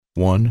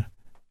1,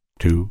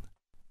 2,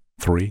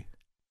 3.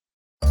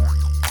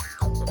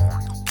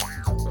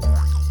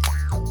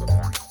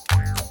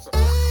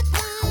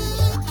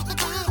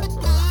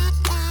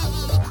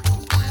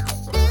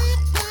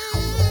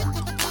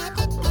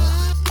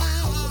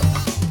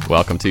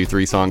 Welcome to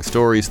Three Song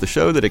Stories, the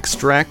show that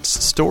extracts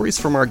stories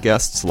from our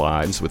guests'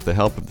 lives with the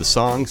help of the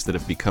songs that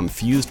have become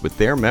fused with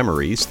their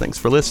memories. Thanks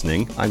for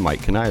listening. I'm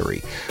Mike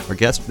Canary. Our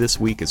guest this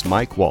week is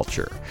Mike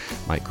Walcher.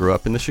 Mike grew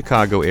up in the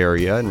Chicago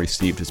area and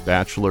received his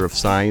Bachelor of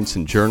Science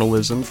in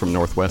Journalism from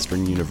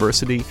Northwestern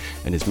University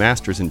and his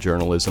Master's in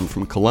Journalism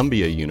from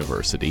Columbia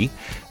University.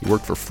 He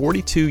worked for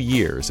 42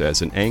 years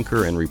as an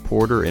anchor and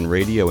reporter in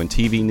radio and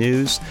TV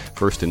news,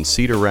 first in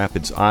Cedar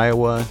Rapids,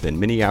 Iowa, then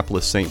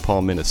Minneapolis, St.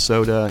 Paul,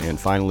 Minnesota, and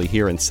finally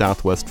here in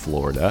Southwest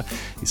Florida.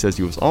 He says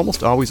he was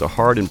almost always a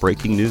hard and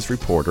breaking news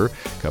reporter,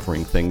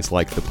 covering things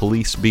like the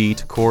police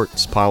beat,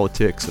 courts,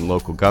 politics, and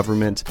local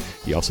government.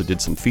 He also did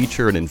some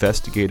feature and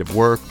investigative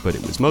work, but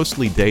it was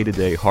mostly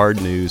day-to-day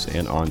hard news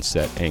and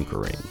on-set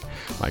anchoring.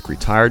 Mike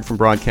retired from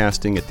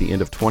broadcasting at the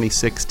end of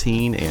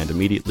 2016 and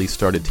immediately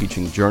started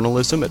teaching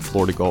journalism at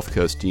Florida Gulf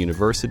Coast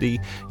University.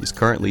 He's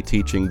currently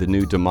teaching the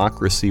new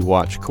Democracy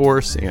Watch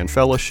course and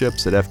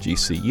fellowships at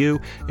FGCU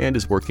and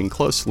is working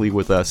closely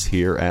with us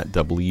here at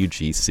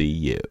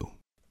WGCU.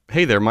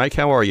 Hey there, Mike.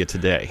 How are you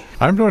today?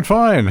 I'm doing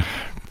fine.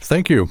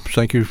 Thank you.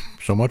 Thank you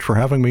so much for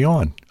having me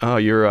on. Oh,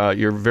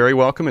 you're very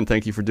welcome, and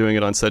thank you for doing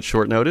it on such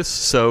short notice.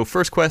 So,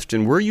 first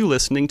question, were you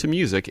listening to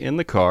music in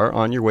the car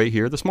on your way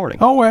here this morning?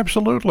 Oh,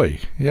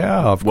 absolutely. Yeah,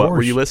 of course. What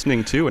were you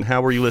listening to, and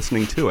how were you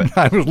listening to it?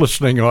 I was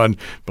listening on,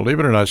 believe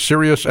it or not,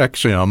 Sirius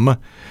XM,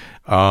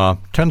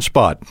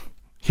 10-spot,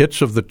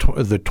 hits of the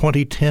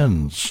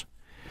 2010s.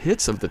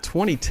 Hits of the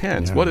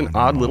 2010s. Yeah, what an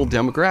odd little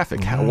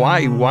demographic.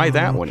 Why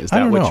that one? Is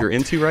that what you're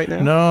into right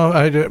now? No,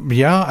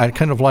 I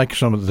kind of like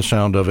some of the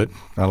sound of it.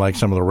 I like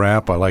some of the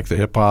rap. I like the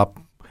hip-hop.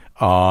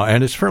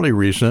 And it's fairly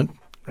recent.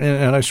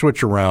 And I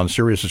switch around.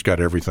 Sirius has got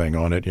everything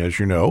on it, as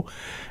you know.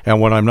 And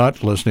when I'm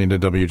not listening to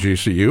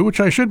WGCU, which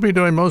I should be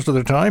doing most of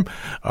the time,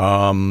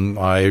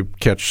 I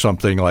catch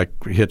something like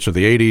hits of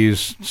the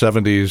 80s,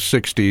 70s,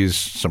 60s,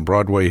 some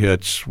Broadway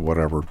hits,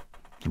 whatever,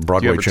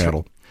 Broadway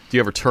channel. Do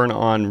you ever turn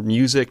on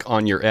music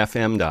on your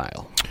FM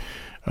dial?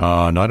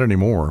 Not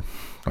anymore.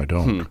 I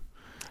don't.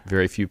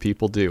 Very few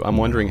people do. I'm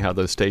wondering how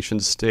those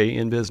stations stay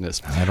in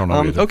business. I don't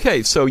know either.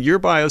 Okay, so your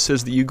bio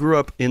says that you grew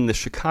up in the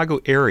Chicago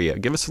area.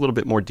 Give us a little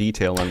bit more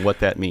detail on what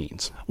that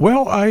means.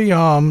 Well,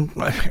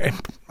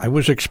 I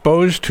was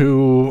exposed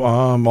to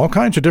all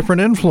kinds of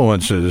different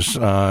influences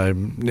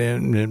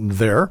in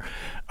there.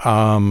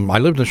 I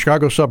lived in the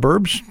Chicago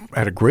suburbs,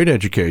 had a great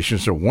education.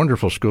 It's a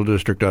wonderful school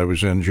district. I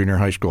was in junior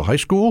high school.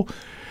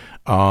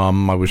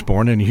 I was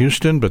born in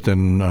Houston, but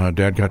then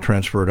Dad got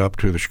transferred up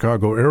to the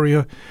Chicago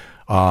area.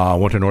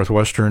 Went to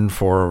Northwestern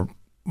for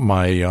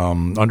my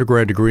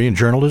undergrad degree in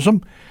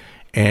journalism,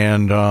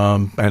 and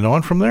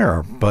on from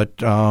there. But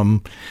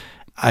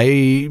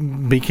I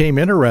became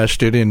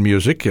interested in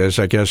music, as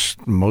I guess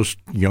most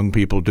young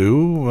people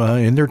do,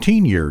 in their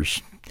teen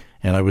years.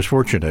 And I was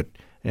fortunate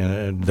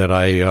that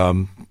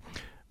I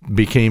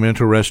became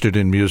interested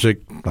in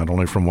music, not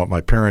only from what my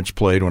parents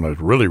played when I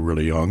was really,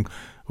 really young,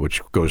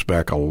 which goes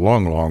back a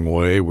long, long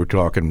way. We're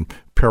talking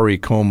Perry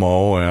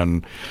Como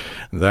and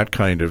that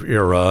kind of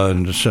era,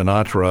 and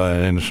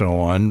Sinatra and so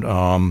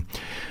on.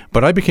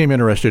 But I became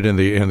interested in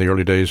the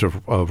early days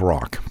of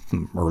rock.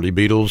 Early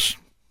Beatles,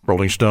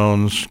 Rolling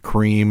Stones,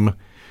 Cream,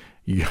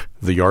 the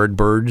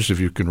Yardbirds, if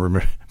you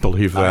can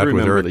believe that,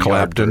 with Eric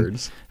Clapton.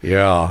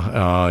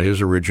 Yeah,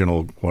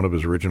 one of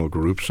his original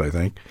groups, I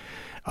think.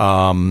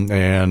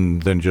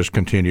 And then just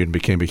continued and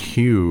became a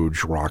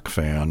huge rock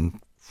fan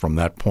from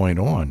that point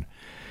on.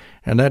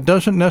 And that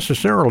doesn't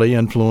necessarily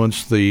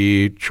influence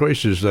the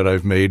choices that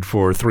I've made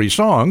for three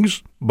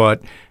songs,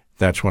 but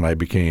that's when I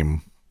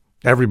became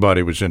 –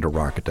 everybody was into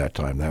rock at that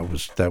time. That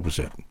was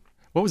it.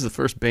 What was the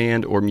first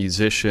band or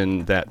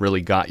musician that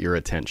really got your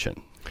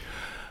attention?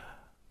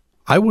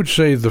 I would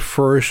say the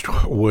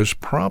first was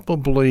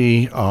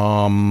probably if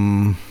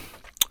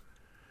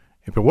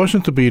it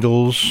wasn't the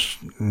Beatles,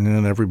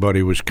 and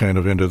everybody was kind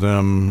of into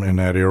them in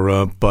that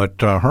era,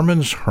 but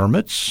Herman's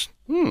Hermits.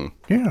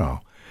 Yeah.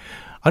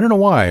 I don't know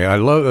why. I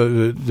love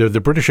the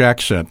British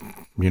accent.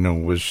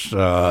 Was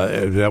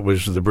that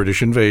was the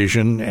British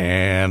invasion,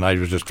 and I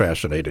was just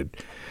fascinated.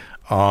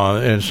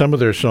 And some of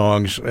their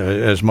songs,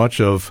 as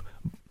much of,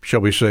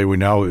 shall we say,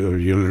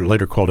 you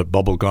later called it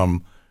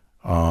bubblegum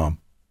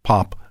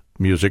pop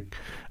music,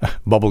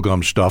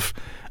 bubblegum stuff.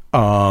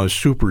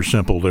 Super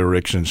simple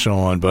lyrics and so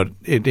on, but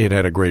it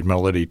had a great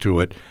melody to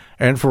it.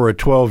 And for a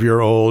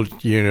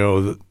 12-year-old,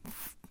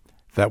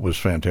 that was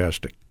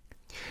fantastic.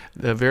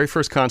 The very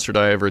first concert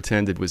I ever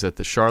attended was at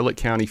the Charlotte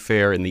County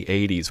Fair in the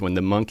 80s when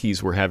the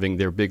Monkees were having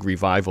their big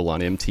revival on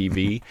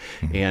MTV.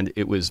 And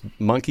it was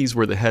Monkees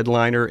were the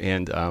headliner,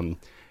 and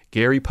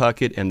Gary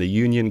Puckett and the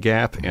Union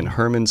Gap and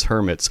Herman's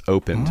Hermits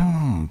opened.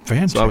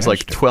 Fantastic. So I was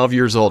like 12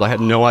 years old. I had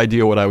no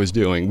idea what I was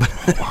doing.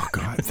 Oh,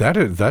 God.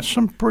 That's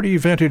some pretty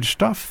vintage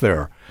stuff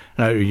there.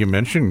 Now, you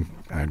mentioned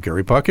And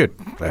Gary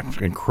Puckett,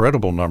 that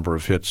incredible number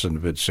of hits in the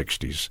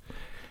mid-'60s.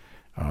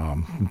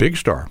 Big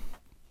star.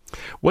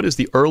 What is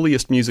the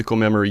earliest musical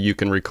memory you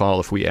can recall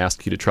if we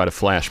ask you to try to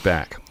flash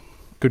back?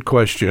 Good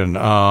question.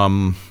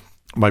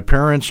 My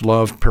parents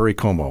loved Perry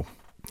Como,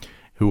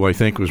 who I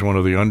think was one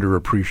of the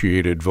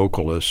underappreciated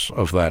vocalists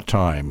of that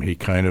time. He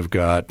kind of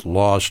got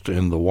lost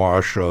in the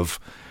wash of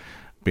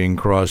Bing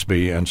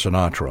Crosby and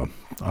Sinatra.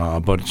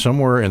 But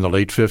somewhere in the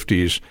late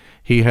 50s,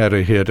 he had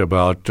a hit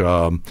about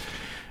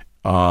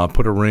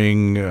put a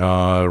ring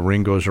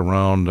goes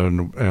around,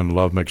 and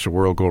love makes the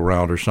world go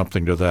round, or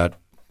something to that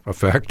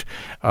effect.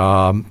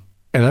 And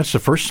that's the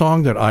first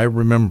song that I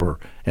remember.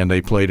 And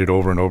they played it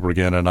over and over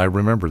again, and I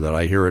remember that.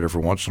 I hear it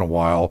every once in a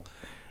while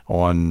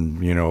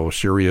on,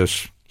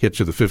 serious hits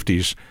of the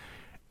 50s.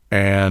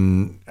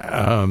 And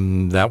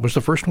that was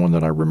the first one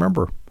that I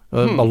remember.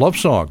 A love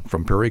song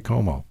from Perry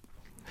Como.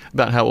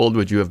 About how old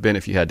would you have been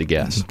if you had to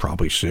guess?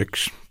 Probably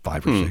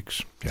 5 or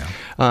 6, yeah.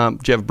 Do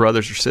you have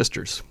brothers or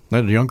sisters? I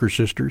had younger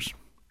sisters.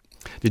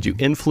 Did you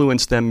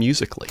influence them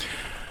musically?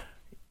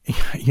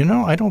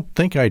 I don't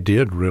think I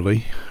did,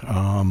 really.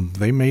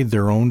 They made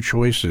their own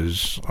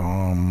choices.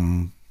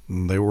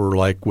 They were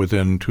like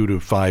within 2 to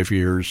 5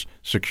 years,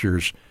 6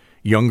 years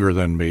younger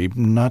than me,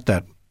 not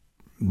that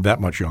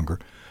much younger.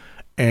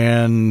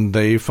 And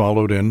they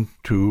followed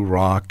into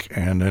rock,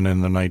 and then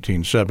in the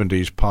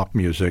 1970s, pop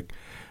music.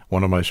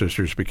 One of my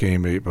sisters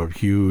became a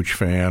huge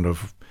fan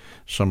of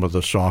some of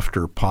the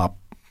softer pop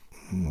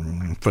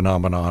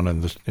phenomenon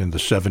in the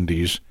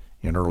 70s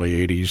and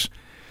early 80s.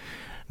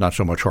 Not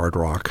so much hard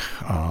rock.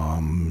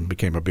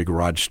 Became a big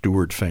Rod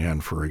Stewart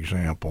fan, for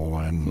example,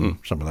 and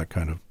some of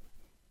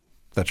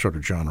that sort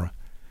of genre.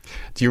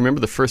 Do you remember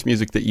the first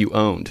music that you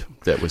owned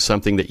that was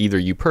something that either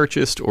you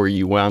purchased or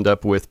you wound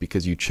up with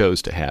because you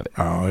chose to have it?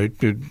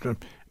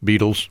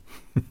 Beatles.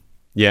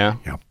 Yeah?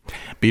 Yeah.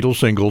 Beatles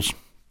singles.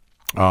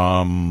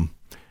 I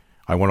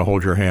Want to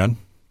Hold Your Hand.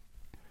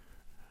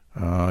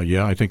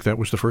 I think that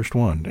was the first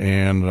one.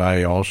 And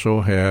I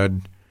also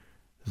had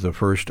the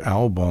first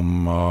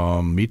album,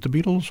 Meet the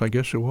Beatles, I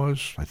guess it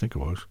was. I think it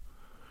was.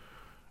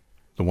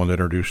 The one that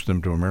introduced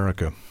them to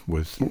America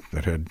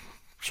that had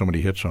so many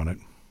hits on it.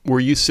 Were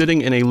you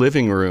sitting in a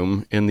living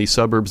room in the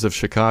suburbs of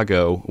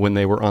Chicago when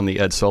they were on the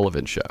Ed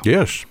Sullivan Show?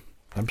 Yes,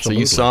 absolutely. So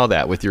you saw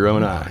that with your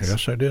own eyes?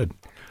 Yes, I did.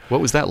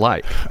 What was that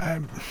like?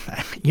 At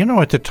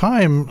the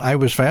time, I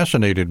was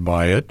fascinated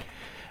by it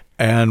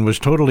and was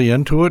totally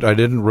into it. I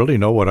didn't really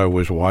know what I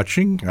was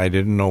watching. I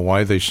didn't know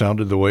why they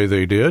sounded the way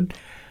they did,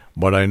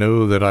 but I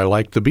knew that I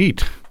liked the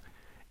beat.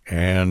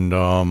 And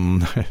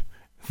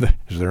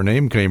their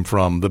name came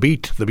from The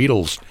Beat, the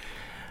Beatles.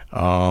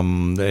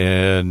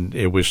 And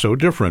it was so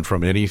different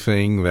from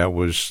anything that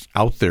was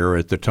out there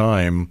at the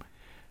time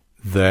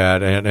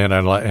that, and I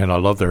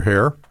love their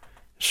hair,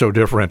 so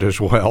different as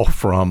well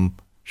from,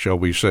 shall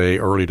we say,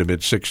 early to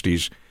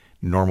mid-'60s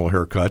normal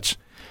haircuts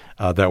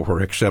that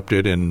were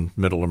accepted in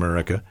Middle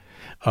America.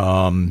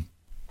 I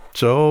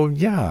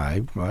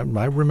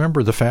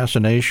remember the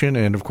fascination,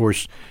 and of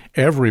course,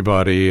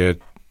 everybody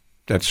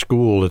at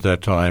school at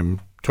that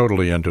time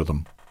totally into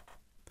them.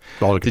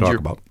 That's all I could talk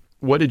about.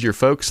 What did your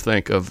folks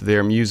think of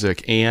their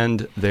music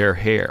and their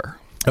hair?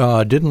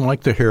 Didn't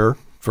like the hair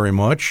very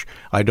much.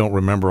 I don't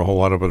remember a whole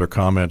lot of other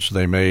comments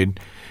they made.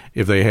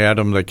 If they had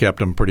them, they kept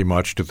them pretty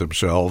much to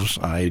themselves.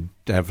 I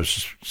have a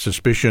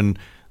suspicion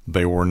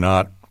they were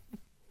not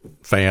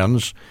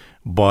fans,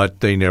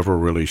 but they never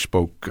really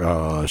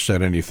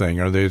said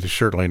anything, or they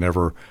certainly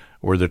never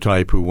were the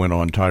type who went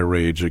on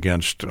tirades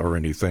against or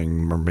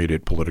anything or made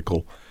it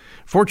political.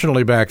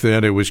 Fortunately, back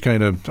then, it was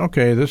kind of,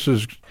 okay, this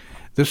is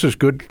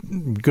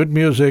good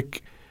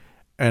music,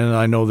 and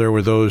I know there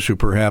were those who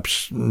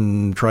perhaps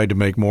tried to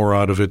make more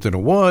out of it than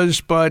it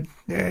was, but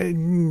they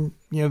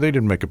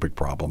didn't make a big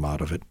problem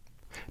out of it.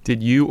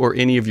 Did you or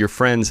any of your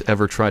friends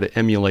ever try to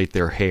emulate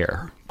their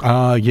hair?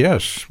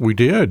 Yes, we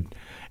did,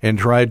 and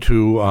tried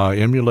to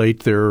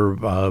emulate their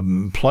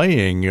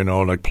playing,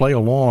 like play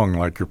along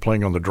like you're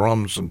playing on the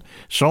drums and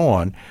so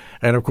on.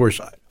 And, of course,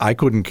 I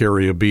couldn't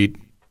carry a beat.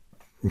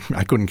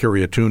 I couldn't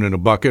carry a tune in a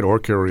bucket or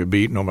carry a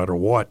beat no matter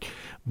what.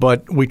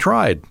 But we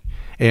tried.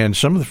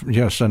 And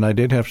and I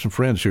did have some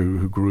friends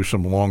who grew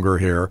some longer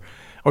hair,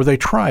 or they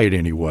tried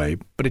anyway.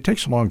 But it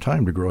takes a long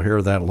time to grow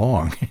hair that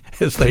long,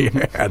 as they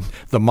had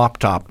the mop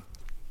top.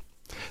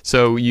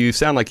 So you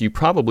sound like you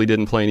probably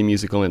didn't play any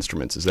musical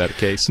instruments. Is that the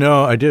case?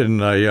 No, I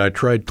didn't. I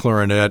tried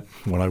clarinet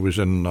when I was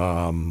in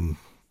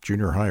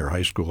junior high or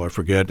high school, I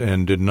forget,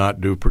 and did not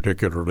do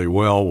particularly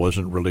well,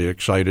 wasn't really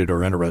excited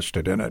or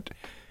interested in it.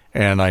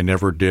 And I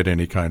never did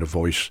any kind of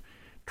voice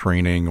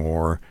training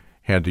or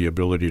had the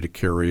ability to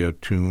carry a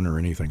tune or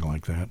anything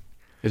like that.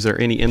 Is there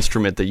any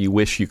instrument that you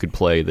wish you could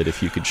play that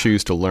if you could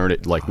choose to learn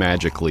it like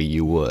magically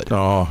you would?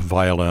 Oh,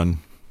 violin.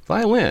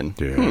 Violin?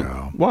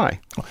 Yeah. Why?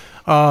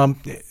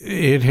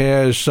 It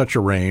has such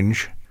a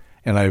range,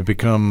 and I've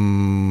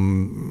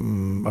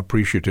become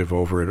appreciative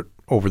over it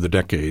over the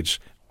decades,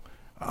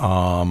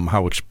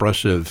 how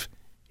expressive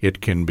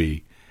it can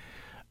be.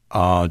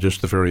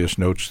 Just the various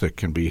notes that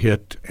can be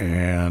hit,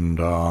 and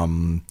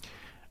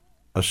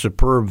a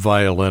superb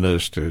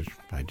violinist.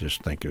 I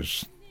just think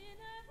is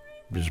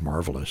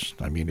marvelous.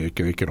 I mean, it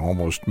can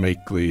almost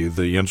make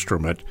the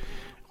instrument,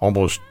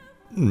 almost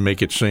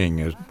make it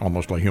sing,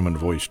 almost a human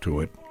voice to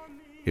it,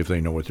 if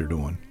they know what they're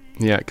doing.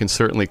 Yeah, it can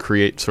certainly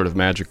create sort of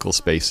magical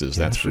spaces,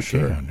 that's for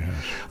sure.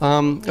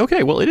 Yes.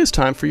 Okay, well, it is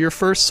time for your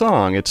first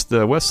song. It's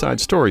the West Side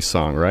Story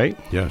song, right?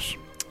 Yes.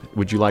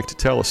 Would you like to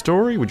tell a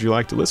story? Would you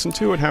like to listen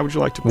to it? How would you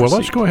like to proceed? Well,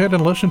 let's go ahead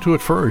and listen to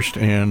it first,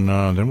 and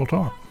then we'll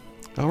talk.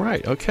 All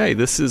right, okay.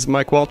 This is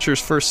Mike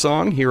Walcher's first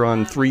song here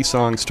on 3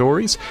 Song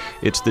Stories.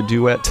 It's the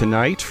duet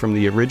Tonight from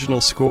the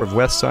original score of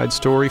West Side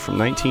Story from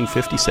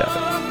 1957.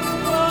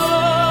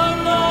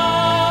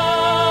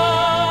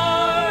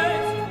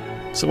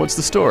 So what's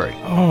the story?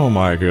 Oh,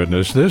 my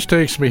goodness. This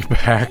takes me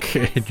back,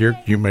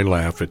 you may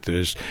laugh at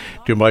this,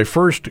 to my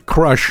first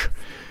crush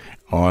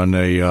on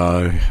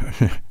a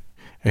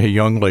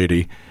young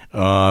lady.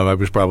 I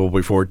was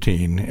probably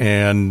 14,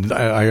 and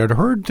I had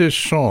heard this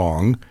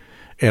song.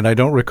 And I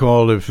don't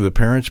recall if the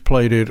parents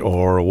played it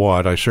or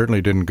what. I certainly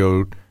didn't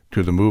go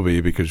to the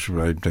movie because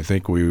I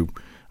think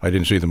I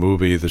didn't see the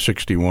movie, the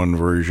 61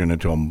 version,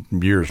 until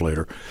years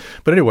later.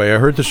 But anyway, I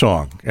heard the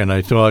song, and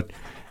I thought,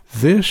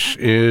 this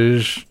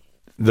is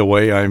the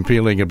way I'm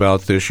feeling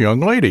about this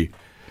young lady.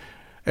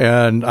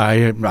 And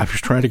I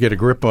was trying to get a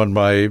grip on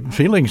my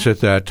feelings at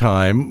that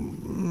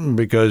time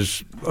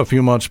because a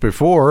few months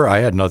before, I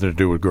had nothing to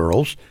do with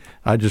girls.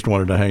 I just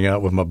wanted to hang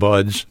out with my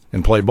buds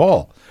and play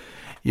ball.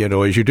 You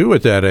know, as you do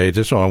at that age,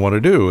 that's all I want to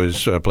do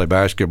is play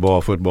basketball,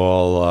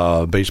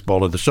 football,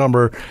 baseball in the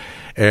summer.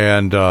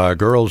 And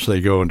girls, they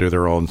go and do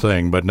their own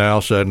thing. But now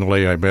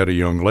suddenly I met a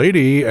young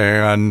lady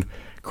and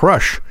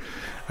crush.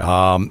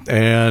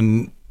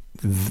 And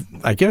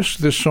I guess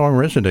this song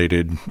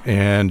resonated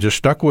and just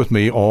stuck with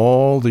me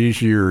all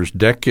these years,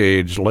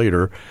 decades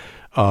later,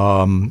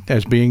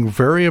 as being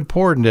very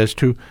important as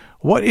to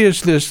what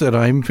is this that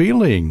I'm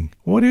feeling?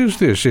 What is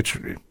this?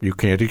 You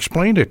can't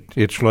explain it.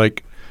 It's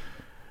like,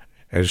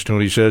 as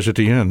Tony says at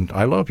the end,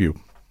 I love you.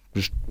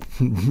 Just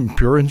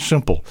pure and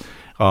simple.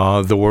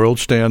 The world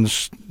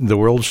stops. The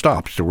world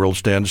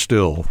stands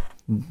still.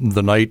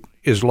 The night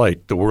is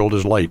light. The world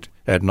is light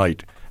at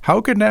night.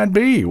 How can that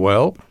be?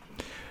 Well,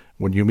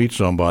 when you meet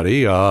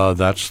somebody,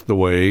 that's the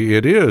way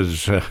it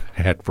is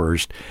at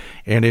first.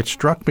 And it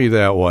struck me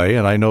that way.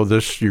 And I know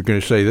this, you're going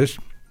to say, this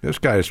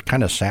guy is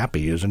kind of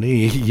sappy, isn't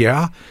he?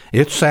 Yeah,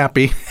 it's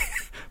sappy.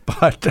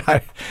 But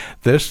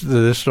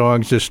this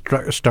song just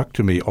stuck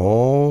to me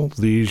all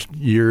these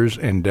years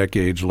and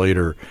decades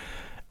later,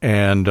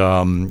 and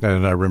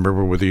I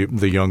remember with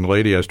the young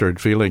lady, I started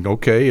feeling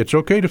okay. It's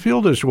okay to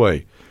feel this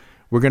way.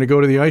 We're going to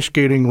go to the ice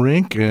skating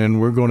rink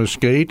and we're going to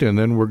skate, and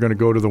then we're going to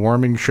go to the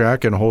warming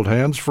shack and hold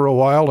hands for a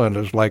while. And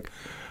it's like,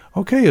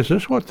 okay, is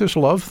this what this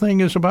love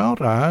thing is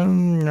about?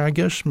 I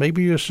guess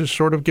maybe this is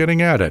sort of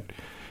getting at it.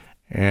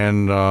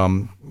 And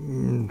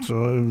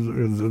so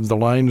the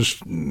lines,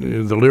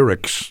 the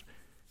lyrics,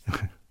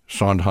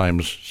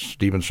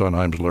 Stephen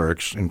Sondheim's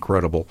lyrics,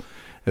 incredible.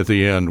 At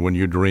the end, when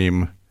you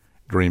dream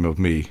of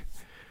me.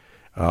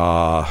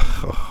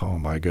 Oh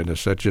my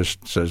goodness, that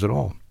just says it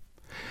all.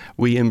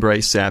 We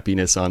embrace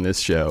sappiness on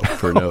this show,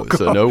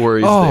 so no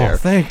worries there. Oh,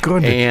 thank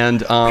goodness.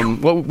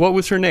 And what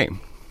was her name?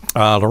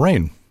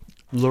 Lorraine.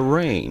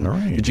 Lorraine.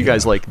 Did you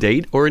guys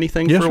date or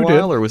anything for a while? Yes, we did.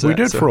 Or was we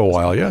did for a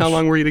while, yes. How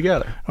long were you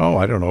together? Oh,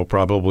 I don't know,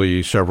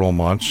 probably several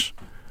months,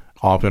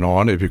 off and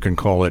on, if you can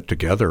call it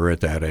together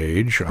at that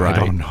age. Right.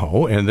 I don't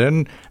know. And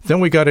then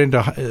we went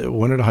into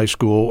high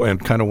school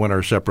and kind of went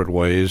our separate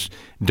ways.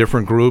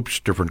 Different groups,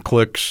 different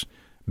cliques,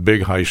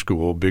 big high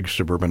school, big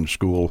suburban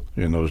school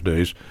in those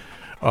days.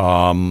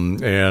 So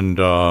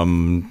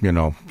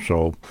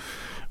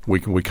we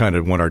kind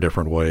of went our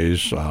different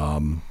ways.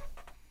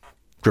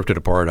 Drifted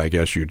apart, I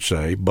guess you'd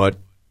say. But,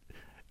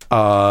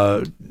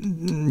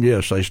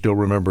 yes, I still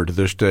remember to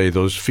this day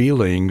those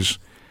feelings.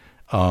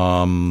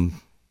 And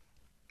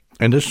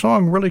this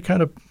song really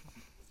kind of,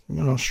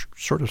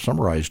 sort of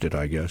summarized it,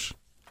 I guess.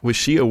 Was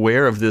she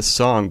aware of this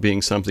song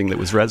being something that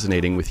was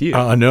resonating with you?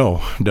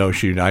 No,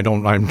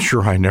 I'm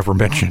sure I never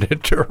mentioned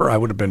it to her. I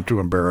would have been too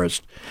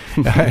embarrassed.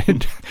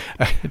 It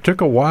took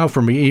a while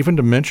for me even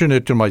to mention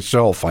it to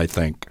myself, I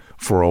think,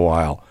 for a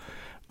while.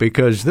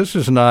 Because this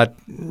is not,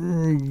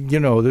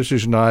 well,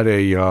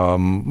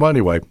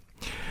 anyway,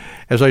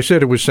 as I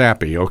said, it was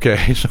sappy,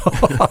 okay? So,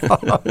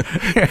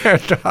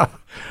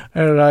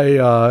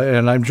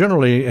 and I'm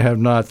generally have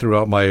not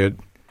throughout my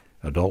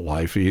adult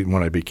life, even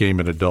when I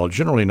became an adult,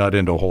 generally not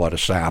into a whole lot of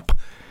sap,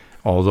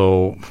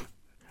 although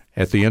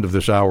at the end of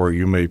this hour,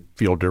 you may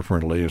feel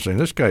differently and say,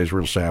 this guy is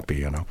real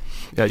sappy,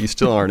 Yeah, you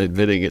still aren't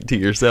admitting it to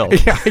yourself.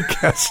 Yeah, I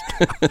guess.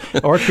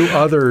 or to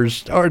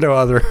others.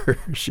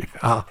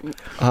 Yeah.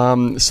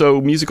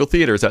 So musical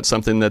theater, is that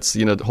something that's,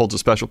 holds a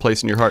special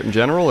place in your heart in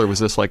general, or was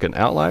this like an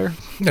outlier?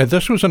 Yeah,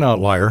 this was an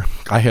outlier.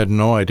 I had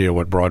no idea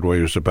what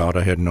Broadway was about.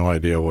 I had no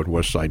idea what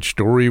West Side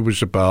Story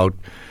was about,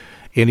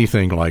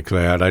 anything like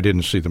that. I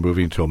didn't see the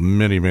movie until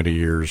many, many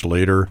years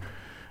later.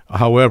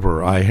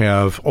 However,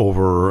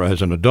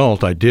 as an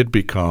adult, I did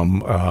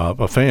become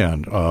a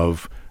fan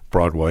of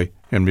Broadway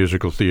and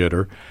musical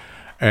theater,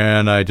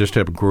 and I just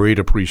have great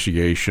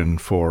appreciation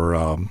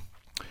for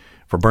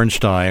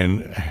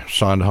Bernstein.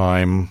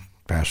 Sondheim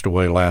passed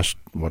away last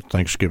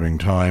Thanksgiving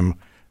time.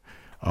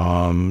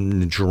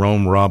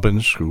 Jerome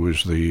Robbins, who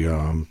was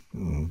the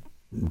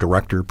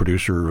director,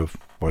 producer of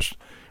West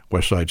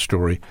Side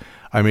Story.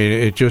 I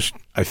mean,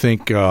 I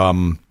think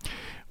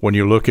when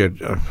you look at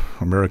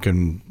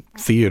American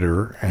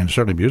theater, and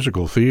certainly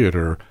musical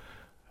theater,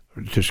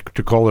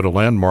 to call it a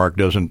landmark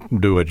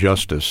doesn't do it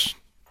justice,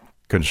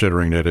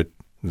 considering that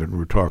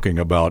we're talking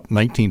about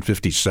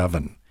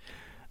 1957,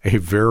 a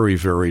very,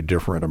 very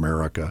different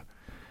America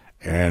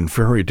and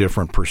very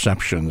different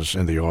perceptions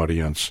in the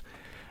audience.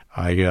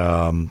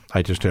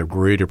 I just have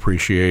great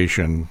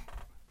appreciation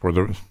for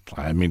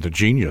the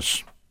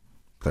genius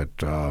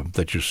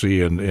that you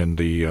see in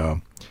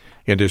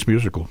this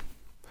musical.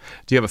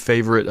 Do you have a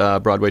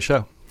favorite Broadway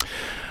show?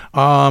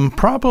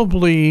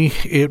 Probably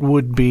it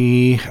would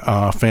be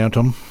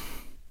Phantom.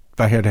 If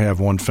I had to have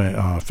one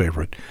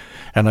favorite,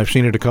 and I've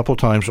seen it a couple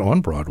times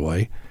on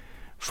Broadway.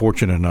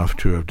 Fortunate enough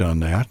to have done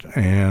that,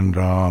 and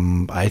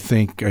I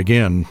think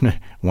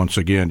once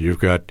again, you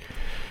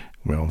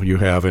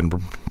have in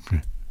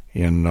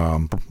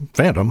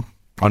Phantom,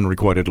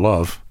 Unrequited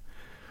Love,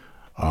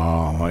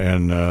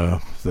 and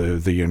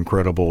the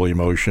incredible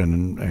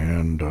emotion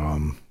and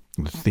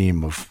the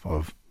theme of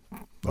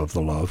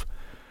the love,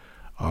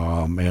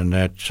 and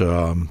that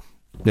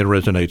it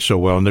resonates so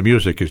well, and the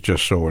music is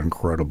just so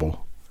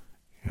incredible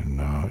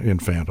in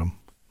Phantom.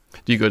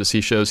 Do you go to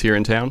see shows here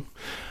in town?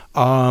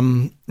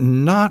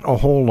 Not a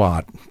whole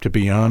lot, to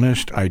be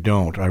honest. I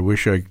don't. I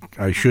wish I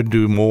should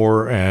do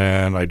more,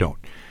 and I don't.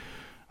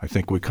 I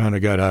think we kind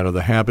of got out of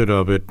the habit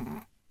of it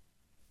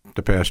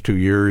the past 2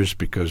 years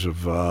because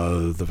of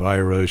the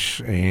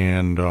virus,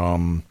 and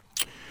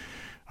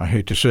I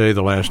hate to say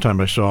the last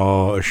time I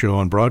saw a show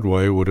on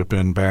Broadway would have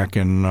been back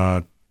in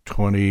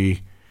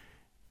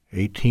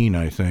 2018,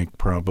 I think,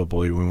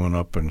 probably. We went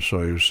up and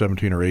saw, it was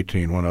 17 or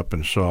 18, went up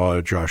and saw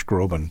a Josh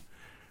Groban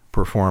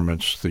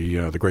performance,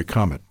 the Great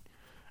Comet,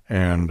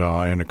 and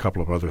a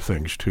couple of other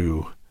things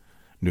too,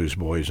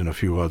 Newsboys and a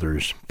few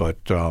others. But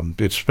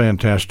it's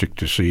fantastic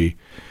to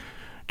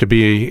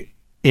be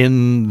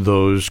in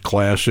those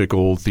classic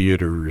old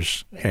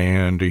theaters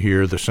and to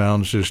hear the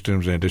sound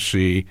systems and to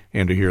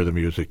hear the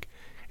music.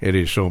 It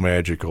is so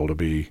magical to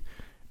be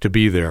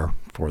there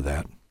for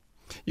that.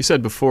 You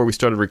said before we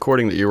started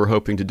recording that you were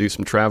hoping to do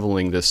some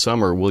traveling this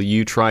summer. Will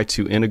you try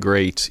to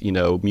integrate,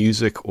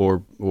 music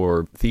or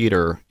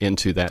theater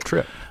into that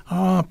trip?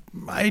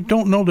 I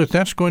don't know that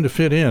that's going to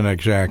fit in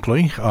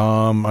exactly.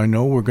 I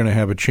know we're going to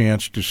have a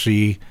chance to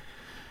see.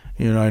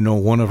 I know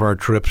one of our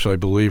trips, I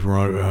believe,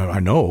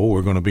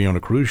 we're going to be on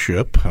a cruise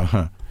ship.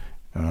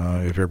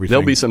 If everything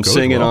there'll be some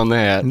singing well. On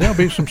that. There'll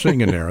be some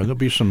singing there. There'll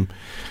be some.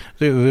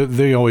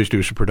 They always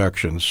do some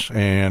productions,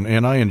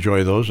 and I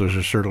enjoy those. Those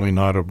are certainly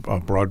not a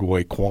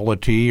Broadway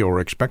quality or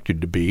expected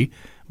to be,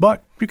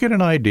 but you get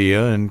an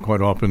idea, and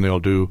quite often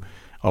they'll do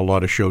a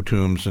lot of show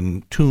tunes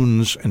and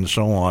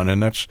so on,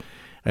 and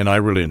I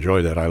really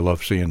enjoy that. I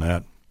love seeing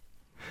that.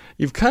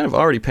 You've kind of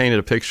already painted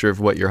a picture of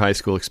what your high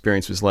school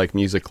experience was like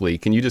musically.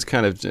 Can you just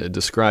kind of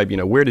describe,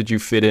 where did you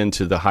fit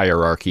into the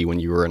hierarchy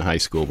when you were in high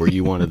school? Were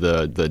you one of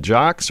the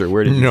jocks, or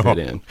where did you fit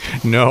in?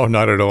 No,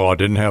 not at all. I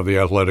didn't have the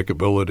athletic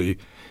ability.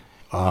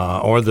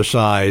 Or the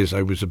size.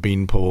 I was a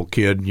beanpole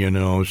kid,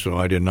 so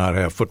I did not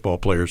have football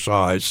player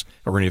size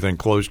or anything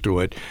close to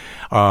it.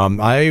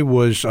 I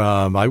was,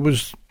 I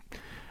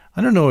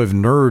don't know if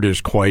nerd is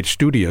quite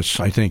studious,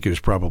 I think is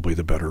probably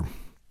the better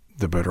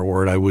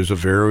word. I was a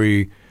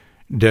very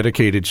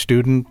dedicated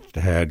student,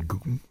 had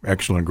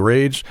excellent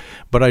grades,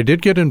 but I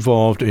did get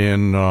involved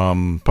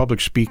in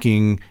public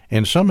speaking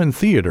and some in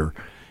theater,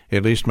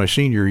 at least my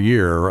senior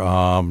year,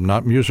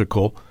 not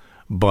musical.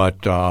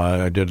 But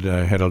I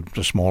had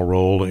a small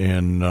role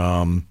in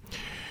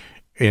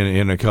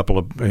a couple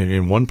of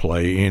in one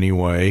play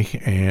anyway,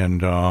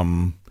 and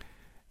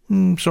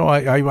so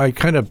I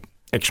kind of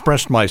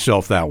expressed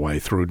myself that way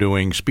through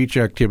doing speech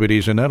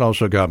activities, and that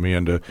also got me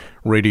into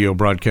radio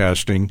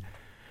broadcasting,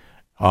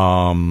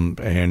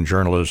 and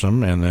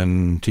journalism, and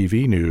then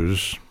TV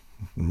news,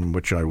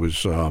 which I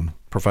was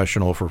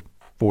professional for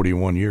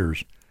 41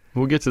 years.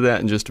 We'll get to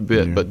that in just a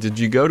bit, yeah. But did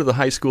you go to the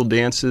high school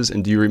dances,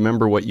 and do you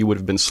remember what you would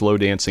have been slow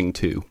dancing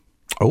to?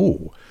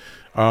 Oh,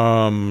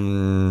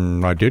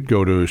 I did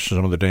go to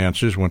some of the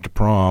dances, went to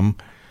prom.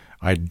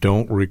 I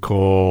don't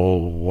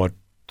recall what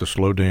the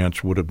slow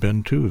dance would have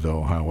been to,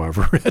 though,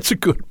 however. That's a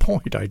good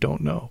point. I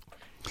don't know.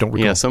 Don't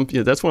recall.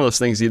 Yeah, that's one of those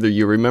things, either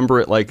you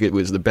remember it like it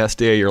was the best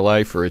day of your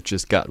life, or it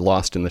just got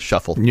lost in the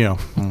shuffle. Yeah.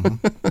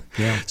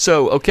 Mm-hmm. Yeah.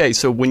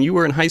 So when you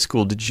were in high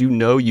school, did you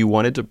know you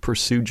wanted to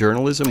pursue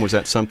journalism? Was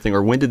that something,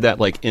 or when did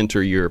that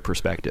enter your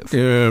perspective?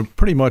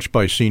 Pretty much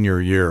by senior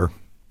year.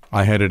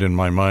 I had it in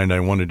my mind I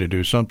wanted to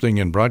do something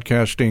in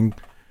broadcasting,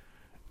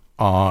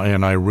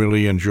 and I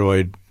really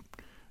enjoyed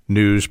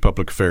news,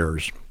 public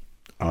affairs.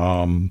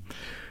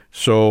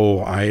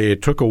 So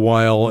it took a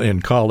while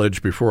in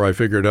college before I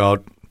figured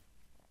out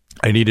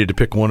I needed to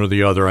pick one or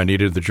the other. I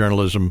needed the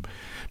journalism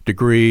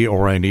degree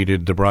or I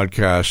needed the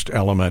broadcast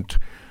element,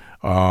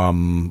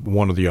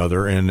 one or the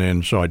other.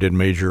 And so I did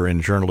major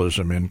in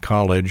journalism in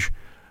college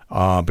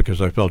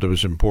because I felt it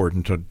was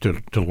important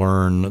to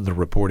learn the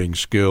reporting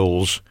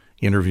skills,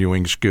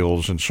 interviewing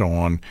skills, and so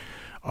on.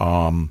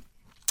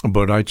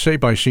 But I'd say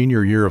by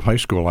senior year of high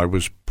school, I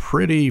was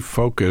pretty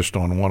focused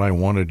on what I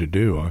wanted to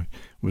do. I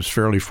was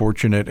fairly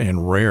fortunate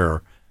and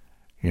rare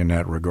in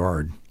that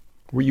regard.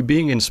 Were you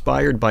being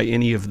inspired by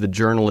any of the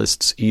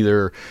journalists,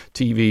 either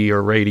TV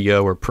or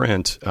radio or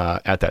print,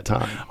 at that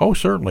time? Oh,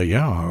 certainly,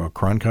 yeah.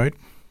 Cronkite,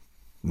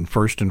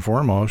 first and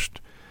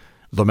foremost,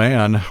 the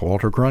man,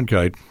 Walter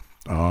Cronkite.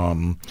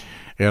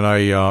 And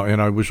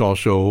I was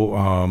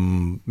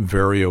also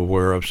very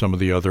aware of some of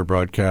the other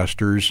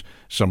broadcasters,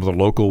 some of the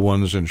local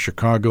ones in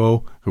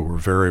Chicago who were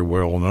very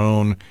well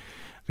known,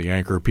 the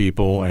anchor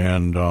people,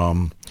 and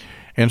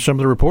some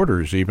of the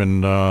reporters.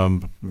 Even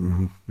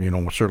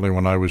certainly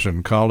when I was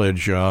in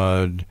college,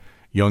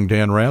 young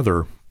Dan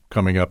Rather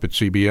coming up at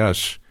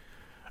CBS,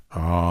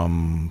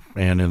 and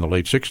in the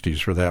late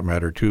 '60s for that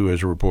matter too,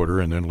 as a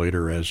reporter, and then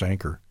later as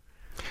anchor.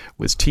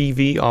 Was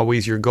TV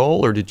always your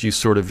goal, or did you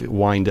sort of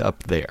wind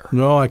up there?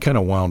 No, I kind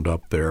of wound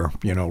up there.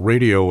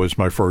 Radio was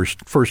my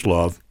first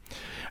love.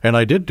 And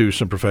I did do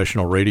some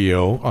professional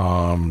radio,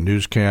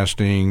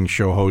 newscasting,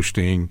 show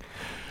hosting,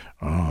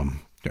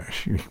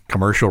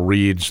 commercial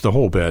reads, the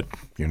whole bit,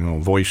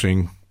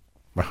 voicing.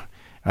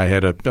 I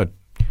had a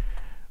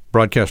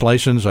broadcast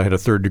license. I had a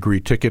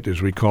third-degree ticket,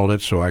 as we called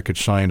it, so I could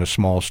sign a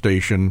small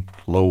station,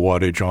 low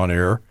wattage on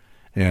air,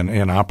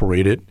 and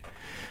operate it.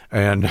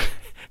 And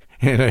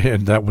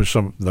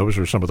those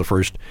were some of the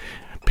first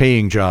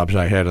paying jobs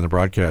I had in the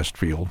broadcast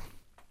field.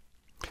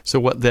 So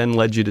what then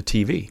led you to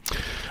TV?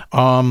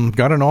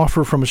 Got an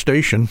offer from a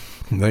station.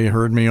 They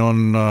heard me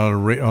on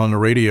the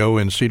radio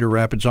in Cedar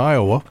Rapids,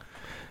 Iowa,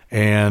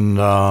 and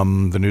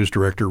the news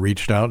director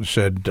reached out and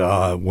said,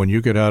 "When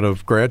you get out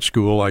of grad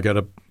school, I'm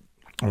going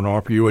to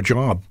offer you a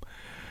job.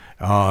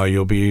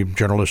 You'll be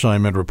general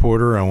assignment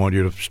reporter. I want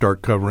you to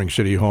start covering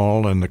City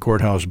Hall and the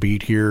courthouse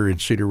beat here in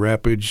Cedar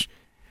Rapids,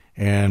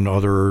 and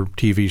other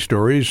TV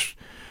stories,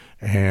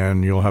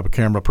 and you'll have a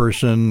camera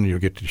person. You'll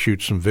get to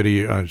shoot some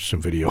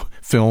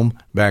film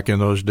back in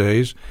those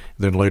days,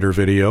 then later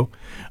video.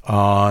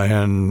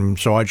 And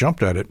so I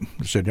jumped at it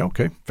and said,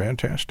 okay,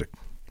 fantastic.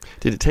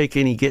 Did it take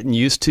any getting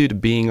used to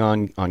being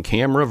on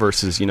camera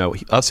versus,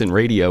 us in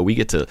radio, we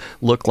get to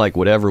look like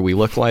whatever we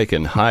look like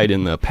and hide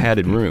in the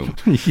padded room?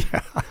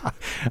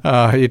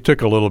 Yeah. It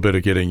took a little bit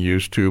of getting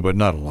used to, but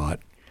not a lot.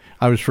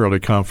 I was fairly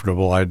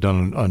comfortable. I'd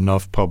done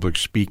enough public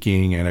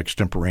speaking and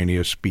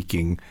extemporaneous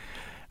speaking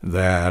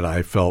that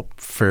I felt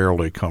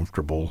fairly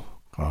comfortable,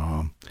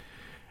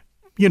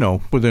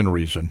 within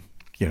reason.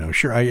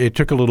 Sure, it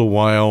took a little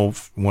while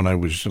when I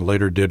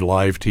later did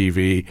live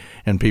TV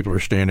and people are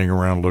standing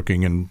around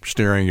looking and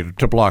staring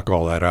to block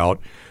all that out.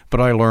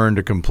 But I learned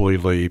to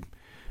completely,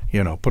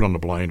 put on the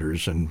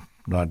blinders and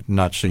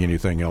not see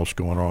anything else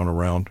going on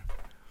around.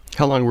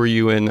 How long were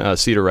you in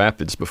Cedar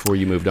Rapids before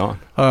you moved on?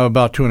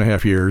 About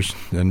 2.5 years,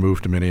 then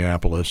moved to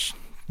Minneapolis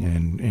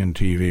and in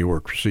TV,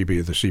 worked for the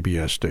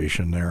CBS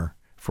station there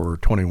for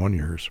 21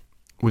 years.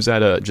 Was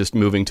that just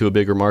moving to a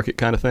bigger market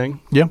kind of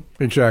thing? Yeah,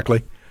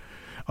 exactly.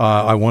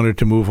 I wanted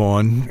to move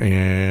on,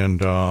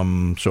 and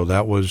so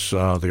that was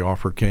the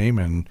offer came,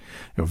 and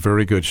a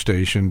very good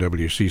station,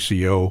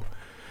 WCCO,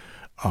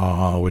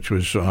 which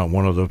was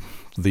one of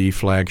the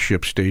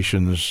flagship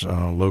stations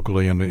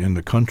locally in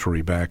the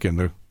country back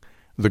in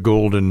the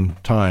golden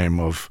time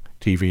of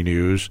TV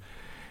news,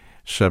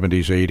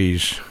 70s,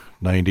 80s,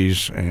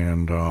 90s,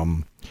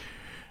 and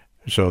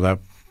so that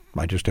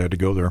I just had to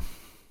go there.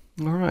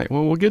 All right.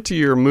 Well, we'll get to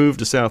your move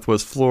to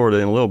Southwest Florida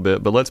in a little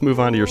bit, but let's move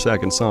on to your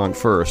second song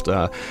first.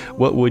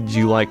 What would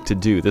you like to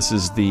do? This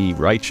is the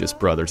Righteous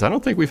Brothers. I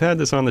don't think we've had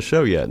this on the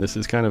show yet. This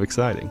is kind of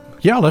exciting.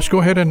 Yeah, let's go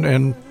ahead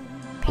and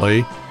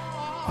play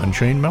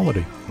Unchained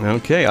Melody.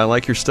 Okay, I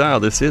like your style.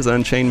 This is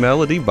Unchained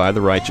Melody by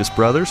the Righteous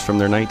Brothers from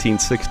their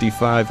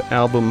 1965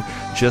 album,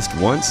 Just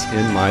Once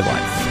in My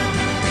Life.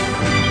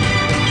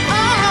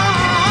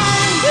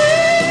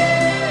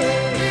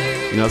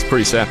 It's a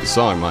pretty sappy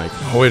song, Mike.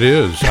 Oh, it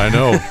is. I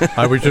know.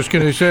 I was just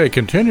going to say,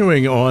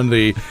 continuing on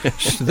this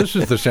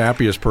is the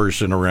sappiest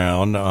person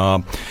around.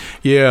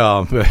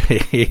 Yeah,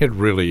 it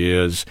really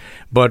is.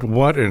 But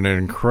what an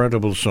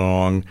incredible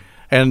song.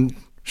 And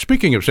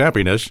speaking of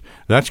sappiness,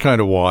 that's kind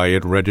of why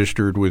it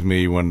registered with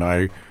me when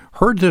I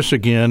heard this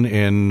again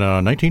in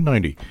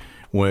 1990.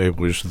 When it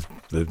was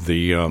the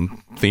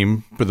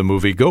theme for the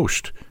movie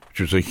Ghost, which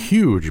was a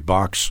huge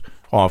box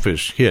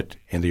office hit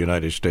in the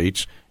United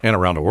States and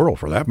around the world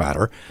for that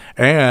matter,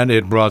 and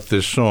it brought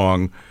this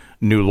song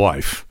new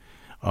life.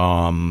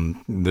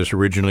 This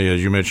originally,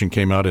 as you mentioned,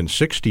 came out in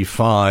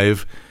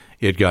 1965.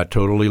 It got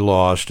totally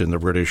lost in the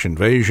British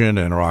invasion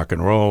and rock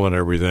and roll and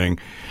everything,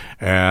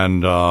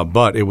 and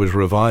but it was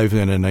revived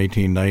then in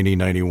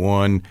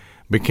 1990-91,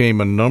 became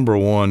the number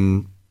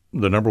one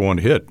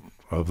hit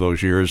of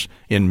those years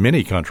in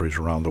many countries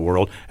around the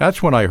world.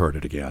 That's when I heard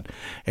it again.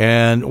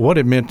 And what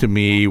it meant to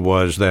me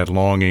was that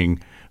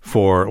longing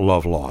for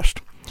love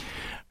lost.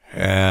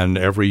 And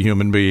every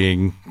human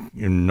being,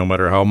 no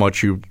matter how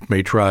much you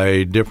may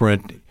try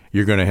different,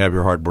 you're going to have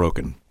your heart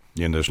broken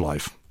in this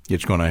life.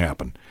 It's going to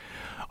happen.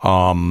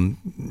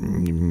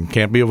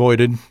 Can't be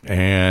avoided,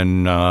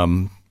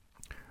 and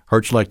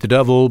hurts like the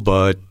devil,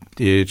 but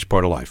it's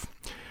part of life.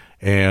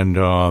 And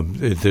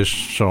this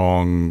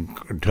song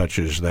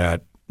touches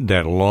that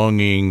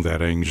longing,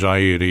 that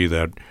anxiety,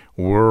 that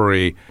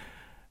worry.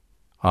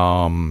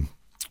 Does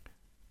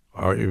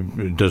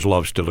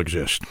love still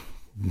exist?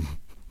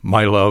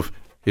 My love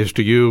is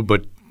to you,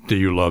 but do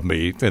you love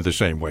me in the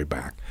same way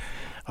back?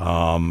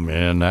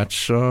 And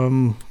that's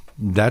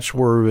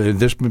where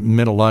this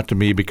meant a lot to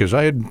me, because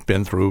I had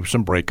been through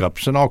some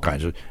breakups and all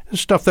kinds of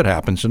stuff that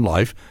happens in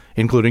life,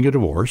 including a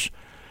divorce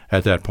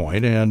at that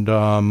point, and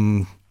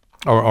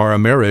or a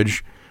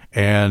marriage,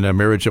 and a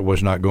marriage that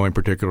was not going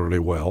particularly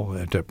well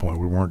at that point.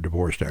 We weren't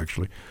divorced,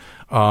 actually.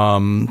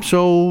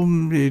 So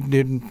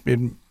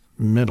it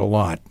meant a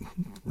lot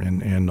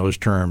in those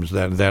terms,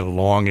 that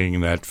longing,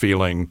 that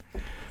feeling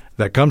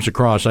that comes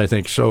across, I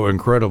think, so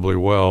incredibly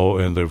well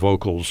in the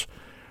vocals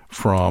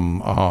from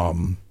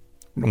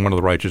one of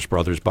the Righteous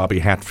Brothers. Bobby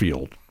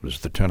Hatfield was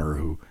the tenor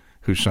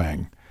who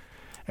sang,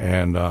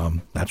 and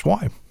that's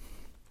why.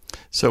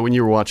 So when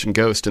you were watching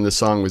Ghost and the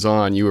song was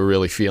on, you were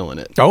really feeling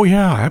it. Oh,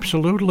 yeah,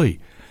 absolutely.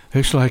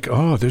 It's like,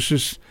 this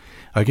is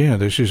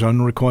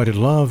unrequited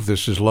love.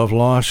 This is love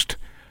lost.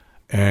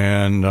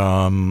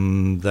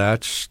 And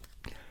that's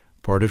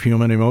part of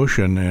human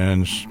emotion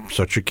and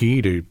such a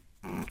key to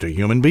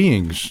human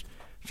beings.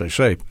 As I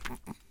say,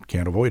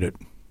 can't avoid it.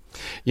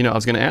 You know, I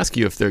was going to ask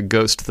you if the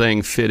Ghost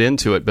thing fit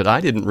into it, but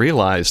I didn't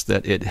realize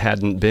that it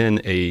hadn't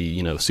been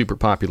a, super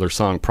popular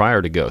song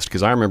prior to Ghost,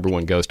 because I remember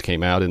when Ghost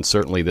came out, and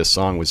certainly this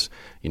song was,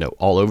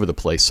 all over the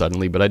place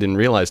suddenly, but I didn't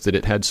realize that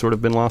it had sort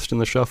of been lost in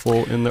the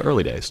shuffle in the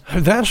early days.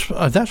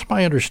 That's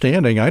my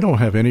understanding. I don't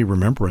have any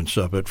remembrance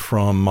of it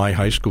from my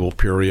high school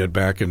period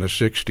back in the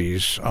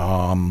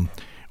 60s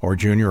or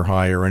junior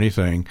high or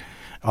anything.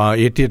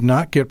 It did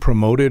not get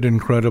promoted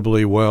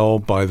incredibly well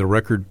by the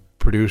record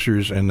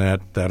producers in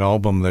that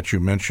album that you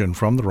mentioned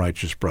from the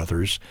Righteous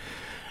Brothers.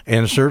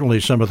 And certainly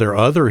some of their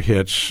other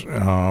hits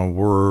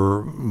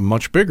were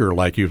much bigger,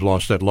 like You've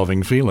Lost That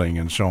Loving Feeling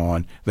and so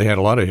on. They had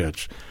a lot of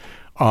hits.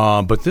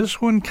 But this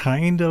one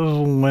kind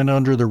of went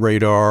under the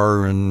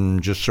radar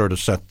and just sort of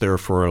sat there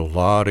for a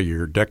lot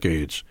of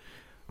decades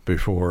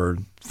before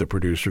the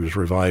producers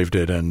revived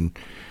it and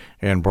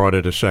brought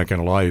it a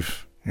second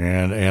life.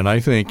 And I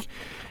think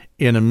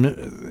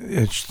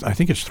I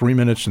think it's 3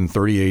 minutes and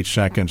 38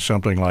 seconds,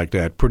 something like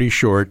that. Pretty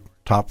short,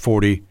 top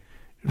 40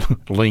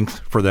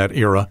 length for that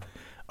era.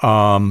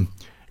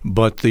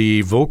 But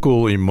the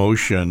vocal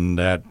emotion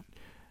that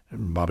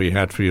Bobby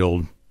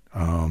Hatfield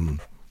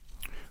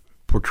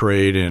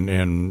portrayed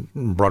and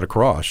brought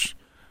across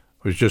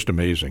was just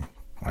amazing.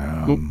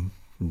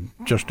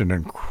 Just an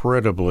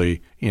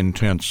incredibly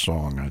intense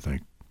song, I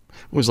think.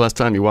 When was the last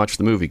time you watched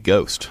the movie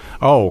Ghost?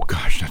 Oh,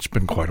 gosh, that's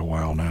been quite a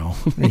while now.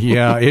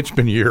 Yeah, it's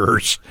been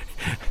years.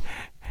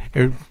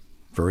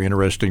 Very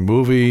interesting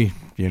movie,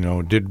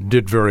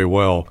 did very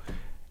well.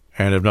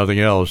 And if nothing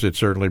else, it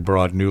certainly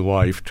brought new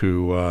life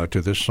to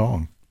this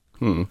song.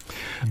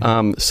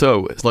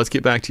 So let's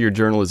get back to your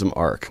journalism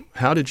arc.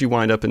 How did you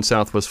wind up in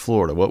Southwest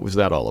Florida? What was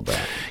that all about?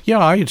 Yeah,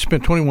 I had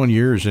spent 21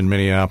 years in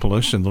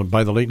Minneapolis, and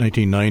by the late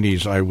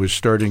 1990s, I was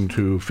starting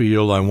to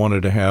feel I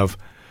wanted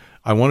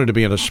to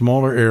be in a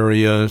smaller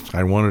area.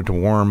 I wanted a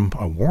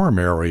warm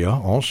area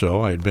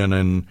also. I had been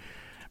in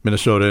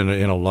Minnesota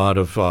in a lot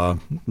of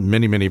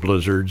many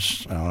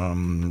blizzards,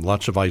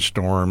 lots of ice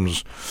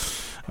storms,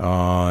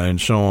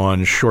 and so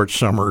on, short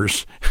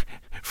summers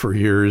for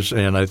years.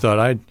 And I thought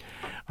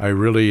I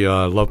really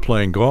love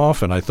playing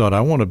golf, and I thought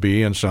I want to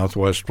be in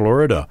Southwest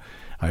Florida.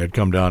 I had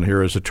come down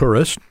here as a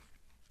tourist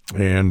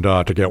and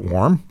to get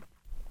warm.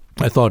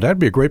 I thought that'd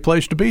be a great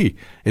place to be.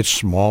 It's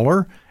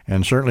smaller.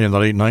 And certainly in the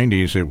late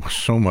 90s, it was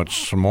so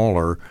much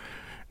smaller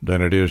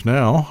than it is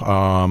now.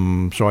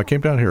 So I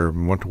came down here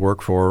and went to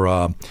work for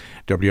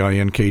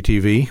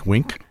WINK-TV,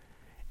 Wink,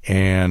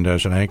 and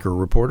as an anchor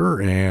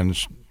reporter, and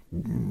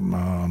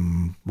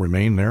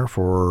remained there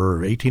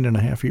for 18 and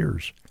a half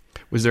years.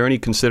 Was there any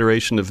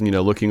consideration of,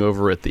 looking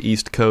over at the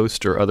East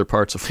Coast or other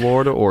parts of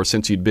Florida, or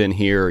since you'd been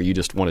here, you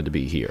just wanted to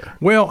be here?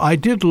 Well, I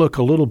did look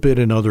a little bit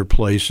in other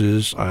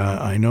places.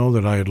 I know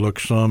that I had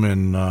looked some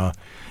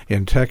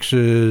in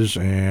Texas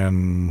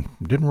and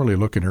didn't really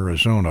look in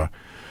Arizona.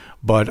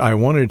 But I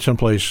wanted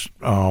someplace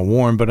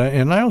warm,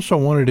 and I also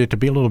wanted it to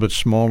be a little bit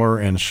smaller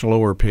and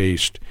slower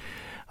paced.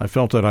 I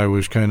felt that I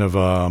was kind of,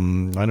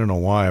 I don't know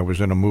why, I was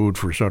in a mood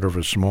for sort of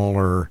a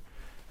smaller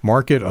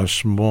market, a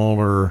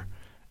slower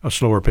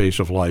pace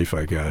of life,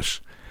 I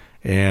guess.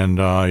 And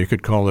you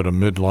could call it a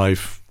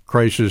midlife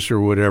crisis or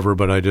whatever,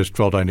 but I just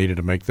felt I needed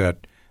to make that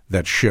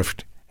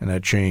shift and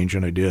that change,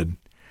 and I did.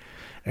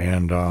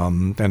 And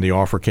the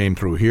offer came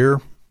through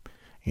here,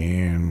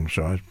 And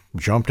so I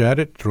jumped at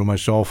it, threw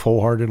myself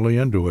wholeheartedly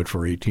into it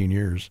for 18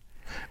 years.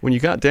 When you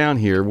got down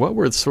here, what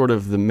were sort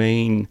of the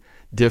main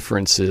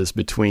differences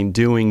between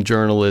doing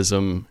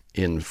journalism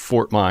in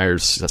Fort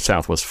Myers,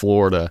 Southwest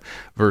Florida,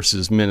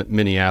 versus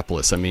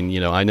Minneapolis? I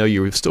mean, I know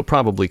you were still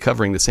probably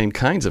covering the same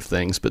kinds of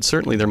things, but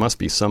certainly there must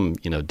be some,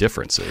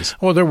 differences.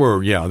 Well, there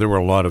were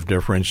a lot of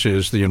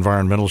differences. The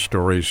environmental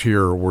stories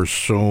here were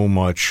so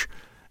much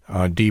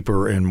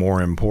deeper and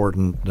more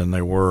important than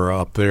they were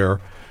up there,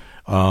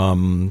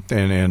 and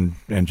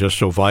just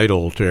so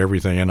vital to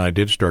everything. And I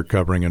did start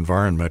covering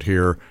environment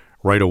here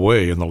right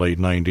away in the late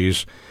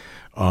 90s.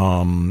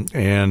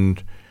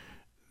 And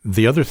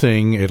the other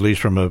thing, at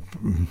least from a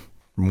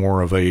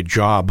more of a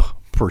job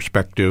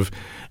perspective,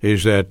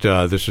 is that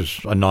this is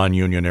a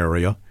non-union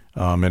area.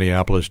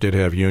 Minneapolis did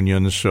have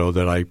unions, so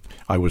that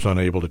I was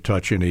unable to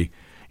touch any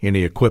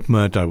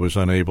equipment. I was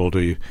unable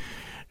to.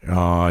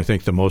 I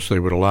think the most they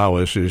would allow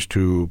us is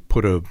to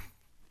put a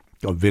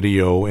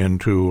video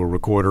into a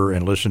recorder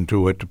and listen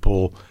to it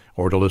to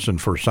listen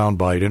for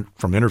soundbite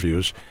from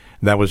interviews.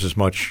 That was as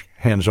much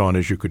hands-on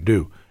as you could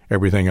do.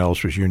 Everything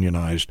else was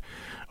unionized.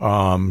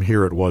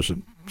 Here it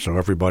wasn't. So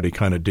everybody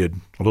kind of did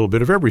a little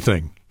bit of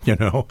everything,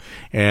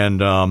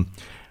 and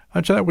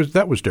I'd say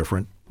that was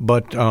different.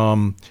 But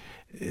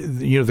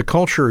the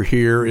culture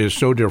here is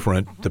so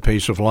different. The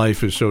pace of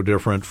life is so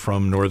different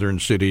from northern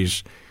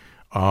cities,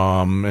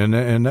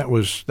 and that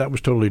was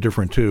totally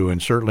different too.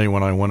 And certainly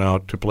when I went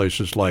out to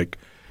places like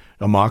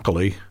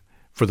Immokalee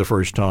for the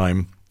first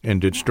time and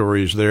did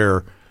stories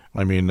there,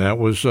 I mean that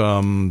was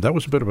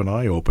a bit of an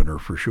eye opener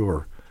for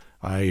sure.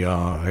 I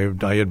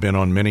had been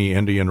on many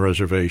Indian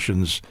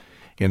reservations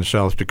in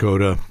South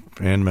Dakota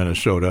and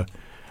Minnesota,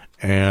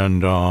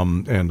 and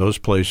those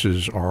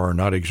places are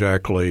not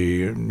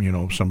exactly,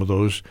 some of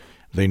those,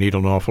 they need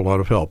an awful lot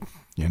of help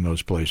in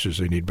those places.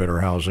 They need better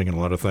housing and a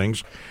lot of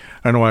things.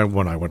 I know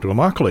when I went to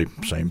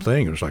Immokalee, same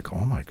thing. It was like,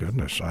 oh my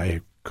goodness,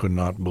 I could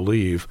not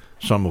believe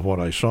some of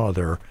what I saw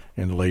there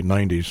in the late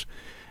 90s.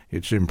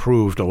 It's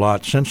improved a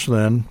lot since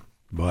then,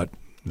 but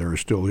there are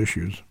still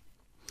issues.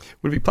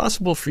 Would it be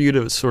possible for you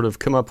to sort of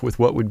come up with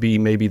what would be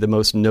maybe the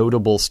most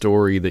notable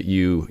story that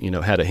you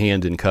had a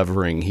hand in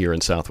covering here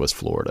in Southwest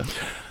Florida?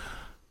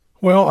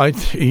 Well,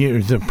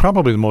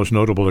 probably the most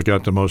notable that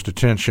got the most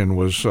attention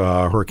was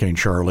Hurricane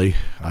Charlie.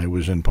 I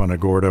was in Punta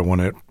Gorda when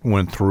it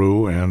went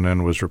through, and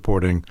then was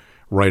reporting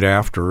right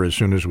after, as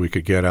soon as we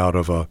could get out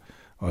of a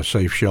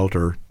safe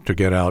shelter, to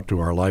get out to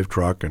our life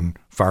truck and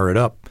fire it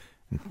up.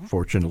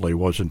 Fortunately,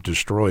 wasn't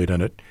destroyed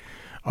in it.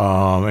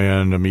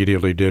 And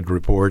immediately did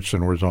reports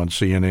and was on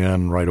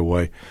CNN right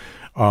away.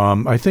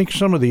 I think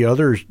some of the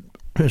other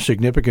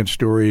significant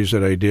stories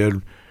that I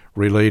did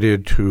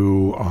related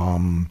to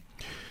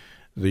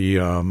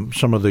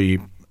some of the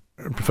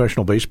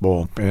professional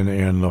baseball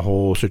and the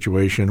whole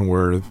situation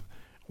where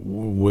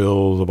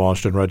will the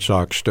Boston Red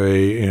Sox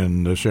stay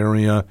in this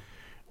area?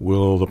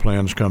 Will the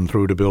plans come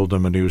through to build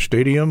them a new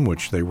stadium,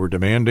 which they were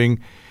demanding?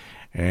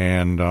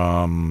 And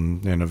I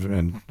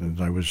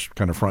was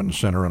kind of front and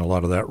center in a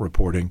lot of that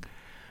reporting.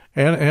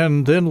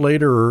 And then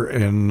later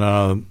in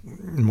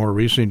more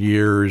recent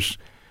years,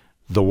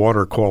 the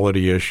water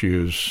quality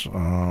issues.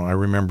 I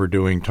remember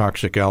doing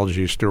toxic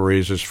algae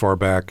stories as far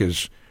back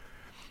as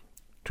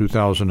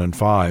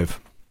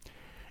 2005.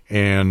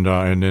 And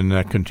then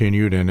that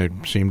continued, and it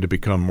seemed to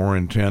become more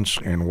intense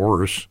and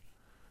worse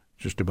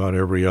just about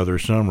every other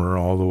summer,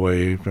 all the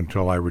way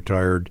until I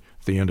retired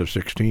at the end of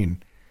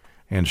 2016.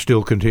 And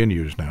still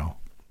continues now.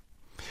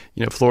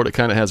 Florida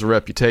kind of has a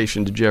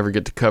reputation. Did you ever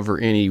get to cover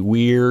any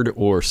weird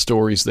or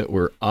stories that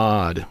were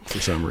odd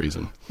for some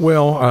reason?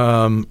 Well,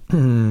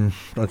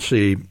 let's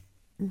see.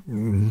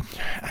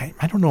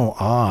 I don't know,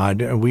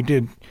 odd.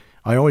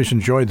 I always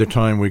enjoyed the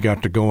time we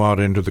got to go out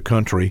into the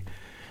country,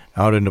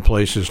 out into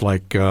places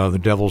like the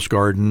Devil's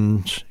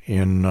Gardens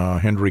in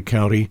Hendry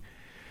County,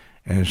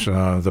 as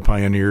the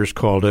pioneers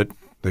called it.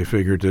 They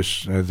figured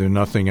there's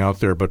nothing out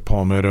there but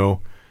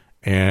palmetto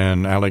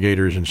and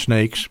alligators and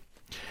snakes.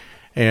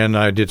 And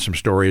I did some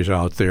stories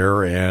out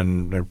there,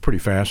 and they're pretty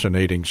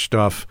fascinating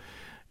stuff,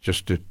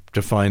 just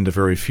to find the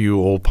very few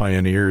old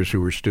pioneers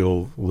who were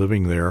still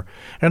living there.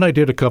 And I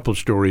did a couple of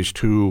stories,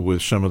 too,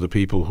 with some of the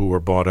people who were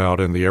bought out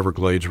in the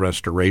Everglades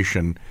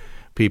restoration,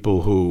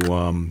 people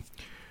who,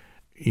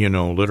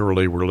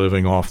 literally were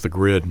living off the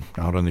grid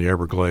out in the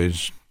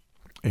Everglades.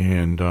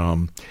 And,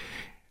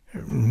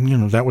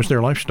 that was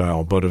their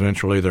lifestyle. But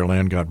eventually their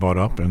land got bought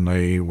up, and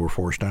they were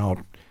forced out.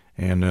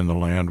 And then the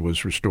land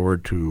was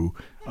restored to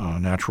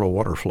natural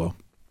water flow.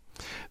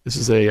 This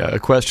is a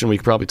question we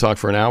could probably talk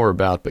for an hour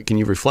about, but can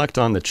you reflect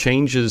on the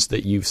changes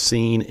that you've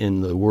seen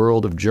in the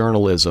world of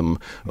journalism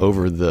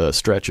over the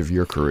stretch of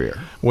your career?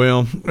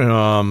 Well,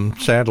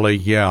 sadly,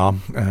 yeah,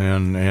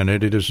 and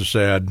it is a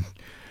sad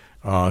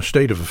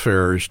state of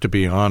affairs, to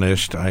be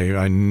honest.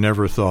 I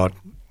never thought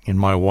in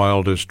my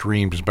wildest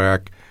dreams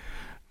back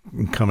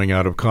coming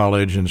out of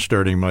college and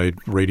starting my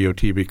radio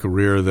TV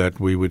career that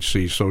we would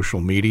see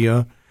social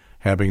media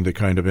having the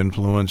kind of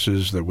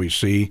influences that we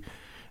see,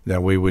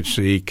 that we would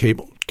see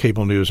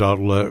cable news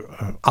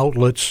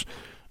outlets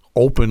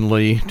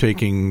openly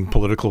taking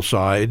political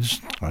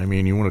sides. I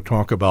mean, you want to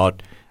talk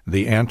about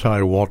the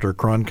anti-Walter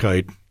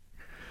Cronkite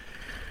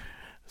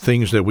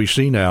things that we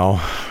see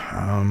now,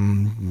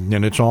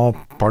 and it's all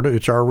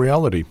it's our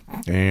reality.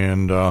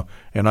 And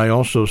I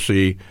also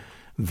see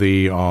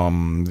the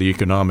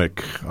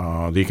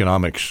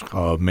economics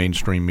of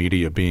mainstream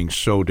media being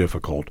so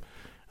difficult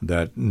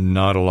that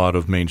not a lot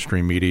of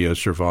mainstream media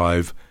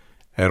survive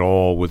at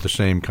all with the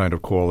same kind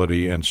of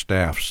quality and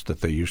staffs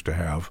that they used to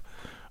have.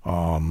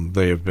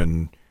 They have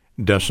been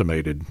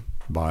decimated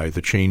by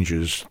the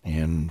changes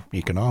in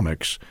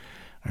economics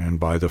and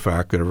by the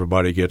fact that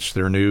everybody gets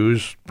their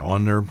news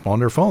on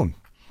their phone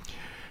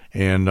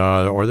and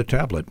or the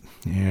tablet,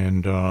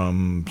 and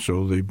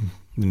so the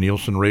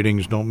Nielsen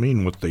ratings don't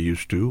mean what they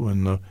used to,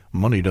 and the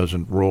money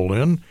doesn't roll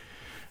in.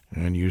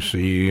 And you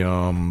see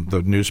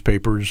the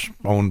newspapers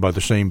owned by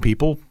the same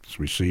people, as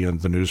we see in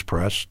the News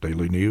Press,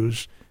 Daily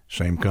News.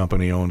 Same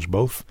company owns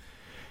both.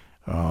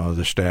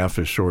 The staff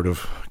is sort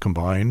of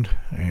combined,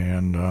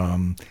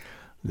 and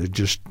they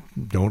just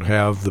don't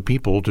have the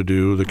people to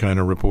do the kind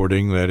of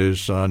reporting that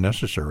is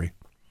necessary.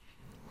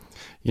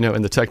 You know,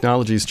 and the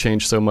technology's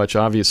changed so much,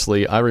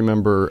 obviously. I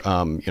remember,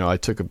 I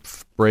took a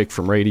break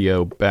from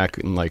radio back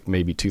in like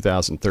maybe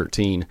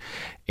 2013,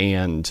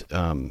 and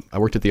I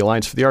worked at the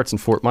Alliance for the Arts in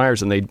Fort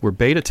Myers, and they were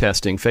beta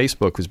testing.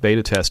 Facebook was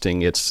beta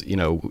testing. It's,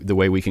 the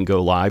way we can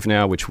go live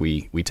now, which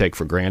we take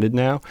for granted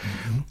now.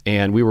 Mm-hmm.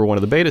 And we were one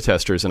of the beta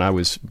testers, and I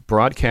was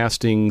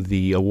broadcasting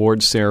the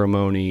award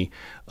ceremony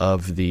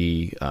of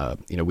the,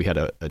 we had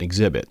an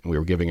exhibit, and we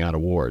were giving out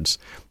awards.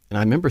 And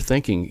I remember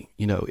thinking,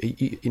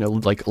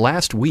 like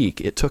last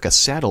week, it took a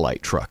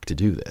satellite truck to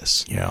do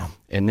this. Yeah.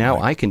 And now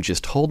I can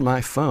just hold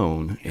my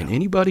phone, and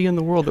anybody in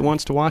the world that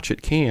wants to watch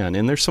it can.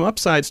 And there's some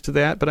upsides to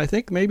that, but I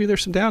think maybe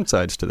there's some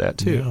downsides to that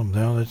too. Yeah,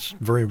 no, that's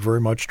very, very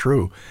much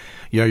true.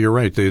 Yeah, you're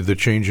right. The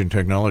change in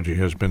technology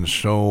has been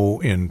so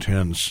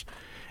intense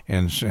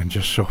and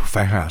just so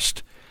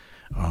fast.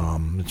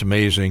 It's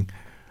amazing.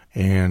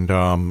 And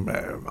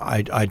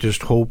I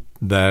just hope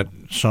that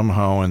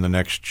somehow in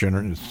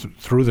the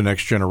through the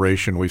next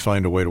generation, we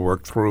find a way to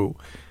work through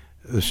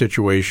the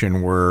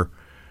situation where,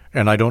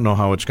 and I don't know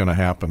how it's going to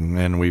happen,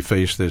 and we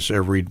face this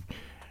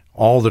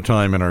all the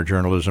time in our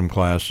journalism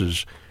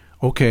classes.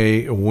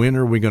 Okay, when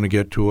are we going to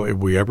get to? Are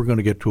we ever going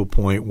to get to a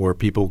point where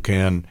people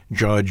can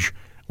judge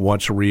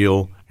what's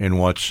real and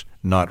what's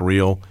not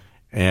real,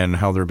 and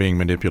how they're being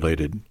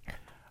manipulated?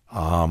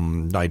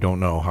 I don't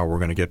know how we're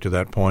going to get to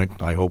that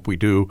point. I hope we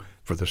do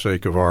for the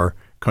sake of our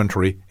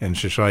country and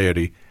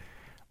society,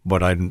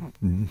 but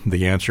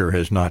the answer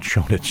has not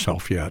shown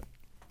itself yet.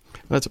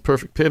 That's a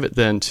perfect pivot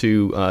then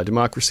to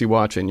Democracy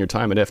Watch and your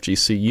time at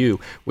FGCU.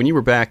 When you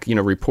were back,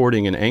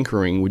 reporting and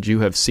anchoring, would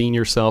you have seen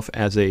yourself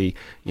as a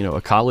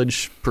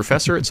college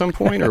professor at some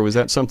point, or was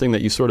that something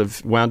that you sort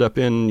of wound up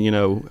in,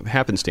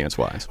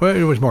 happenstance-wise? Well,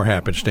 it was more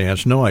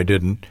happenstance. No, I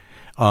didn't.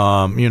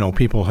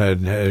 People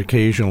had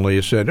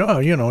occasionally said, "Oh,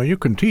 you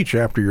can teach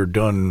after you're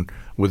done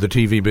with the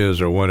TV biz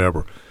or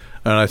whatever,"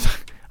 and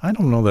I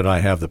don't know that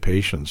I have the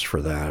patience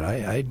for that.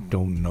 I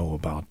don't know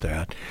about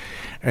that.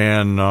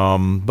 And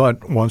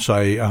but once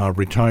I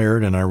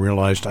retired and I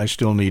realized I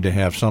still need to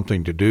have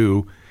something to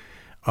do,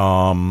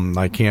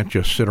 I can't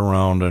just sit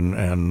around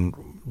and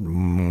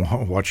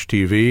watch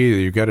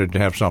TV. You've got to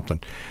have something.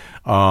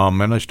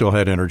 And I still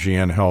had energy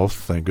and health,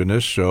 thank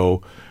goodness.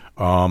 So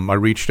I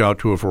reached out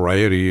to a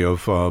variety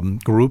of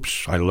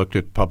groups. I looked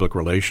at public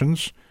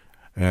relations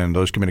and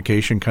those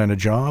communication kind of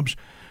jobs.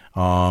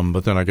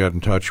 But then I got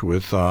in touch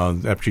with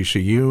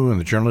FGCU and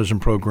the journalism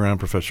program,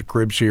 Professor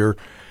Cribbs here,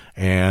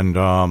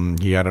 and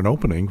he had an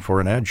opening for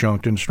an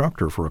adjunct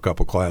instructor for a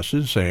couple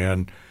classes.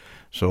 And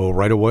so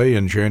right away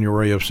in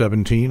January of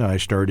 17, I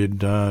started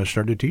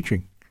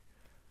teaching.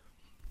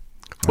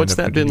 What's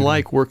that been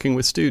like working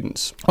with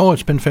students? Oh,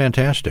 it's been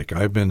fantastic.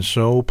 I've been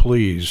so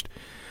pleased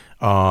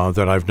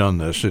that I've done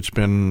this. It's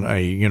been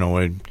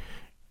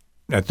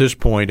at this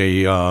point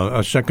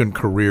a second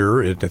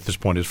career. At this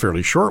point, is a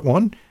fairly short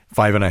one.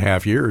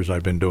 5.5 years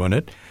I've been doing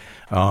it.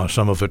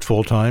 Some of it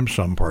full time,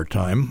 some part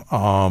time.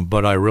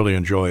 But I really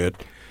enjoy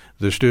it.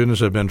 The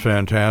students have been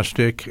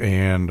fantastic,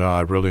 and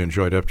I've really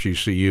enjoyed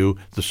FGCU.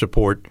 The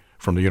support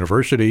from the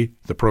university,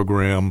 the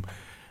program,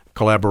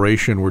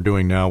 collaboration we're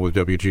doing now with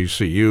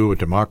WGCU, at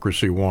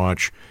Democracy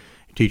Watch,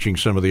 teaching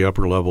some of the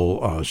upper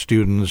level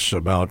students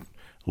about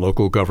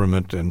local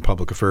government and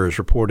public affairs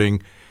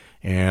reporting,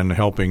 and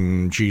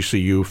helping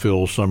GCU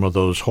fill some of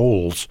those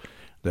holes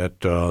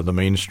that the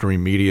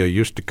mainstream media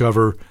used to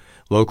cover.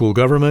 Local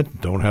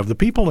government don't have the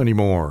people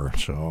anymore,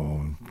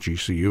 so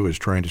GCU is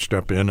trying to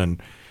step in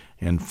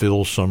and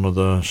fill some of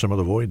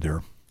the void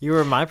there. You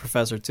were my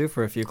professor too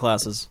for a few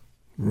classes.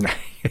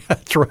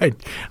 That's right.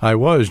 I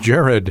was,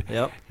 Jared.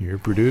 Yep. Your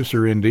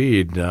producer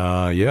indeed.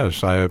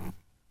 Yes, I have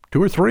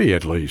 2 or 3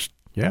 at least.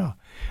 Yeah.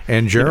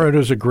 And Jared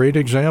is a great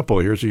example.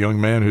 Here's a young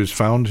man who's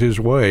found his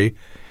way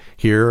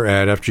here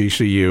at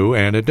FGCU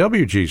and at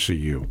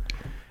WGCU.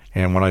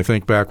 And when I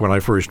think back when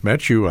I first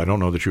met you, I don't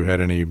know that you had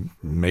any.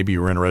 Maybe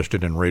you were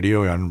interested in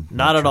radio.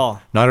 Not at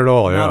all. Not at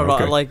all. Yeah. Not at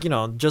okay. all.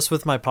 Like, just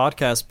with my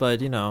podcast, but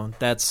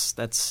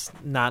that's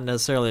not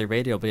necessarily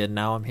radio. But yet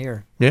now I'm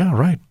here. Yeah,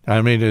 right.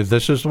 I mean,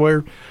 this is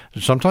where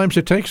sometimes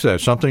it takes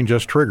that. Something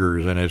just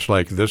triggers, and it's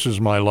like, this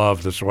is my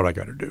love. This is what I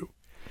got to do.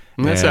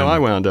 And that's how I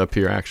wound up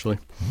here, actually.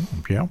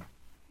 Yeah.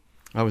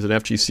 I was an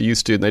FGCU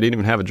student. They didn't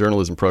even have a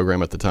journalism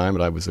program at the time,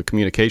 but I was a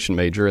communication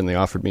major, and they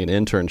offered me an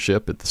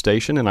internship at the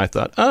station, and I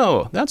thought,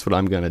 oh, that's what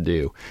I'm going to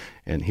do.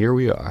 And here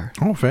we are.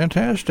 Oh,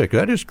 fantastic.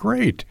 That is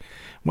great.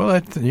 Well,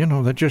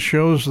 that just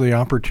shows the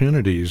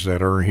opportunities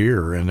that are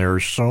here, and there are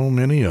so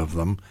many of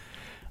them.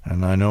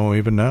 And I know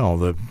even now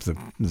the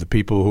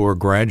people who are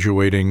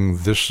graduating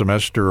this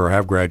semester or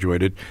have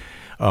graduated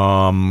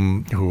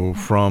who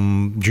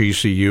from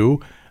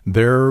GCU,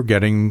 they're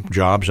getting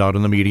jobs out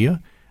in the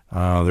media.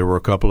 There were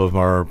a couple of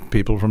our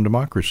people from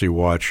Democracy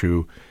Watch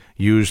who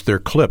used their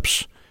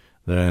clips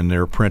and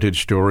their printed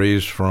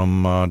stories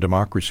from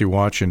Democracy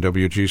Watch and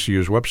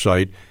WGCU's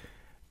website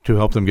to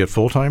help them get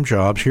full-time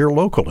jobs here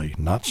locally,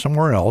 not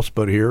somewhere else,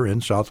 but here in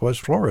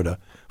Southwest Florida.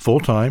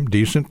 Full-time,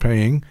 decent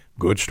paying,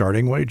 good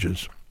starting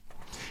wages.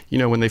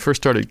 When they first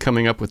started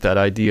coming up with that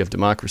idea of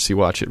Democracy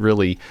Watch, it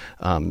really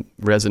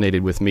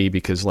resonated with me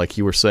because, like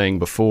you were saying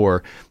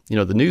before,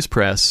 the news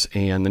press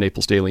and the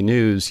Naples Daily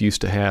News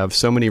used to have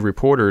so many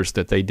reporters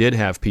that they did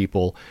have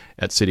people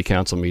at city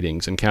council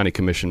meetings and county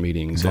commission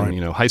meetings right.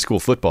 and, high school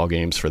football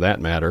games for that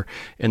matter.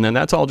 And then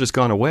that's all just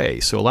gone away.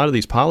 So a lot of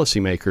these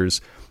policymakers,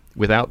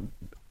 without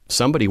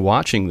somebody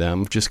watching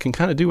them, just can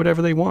kind of do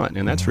whatever they want,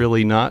 and that's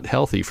really not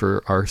healthy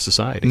for our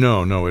society.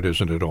 No, it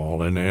isn't at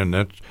all, and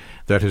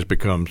that has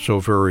become so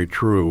very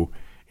true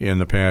in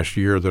the past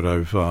year that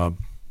I've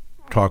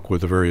talked with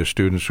the various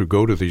students who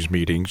go to these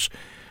meetings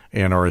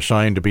and are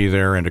assigned to be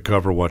there and to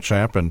cover what's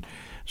happened.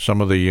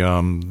 Some of the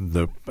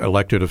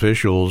elected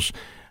officials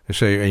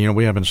say,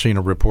 we haven't seen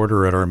a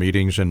reporter at our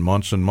meetings in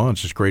months and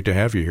months. It's great to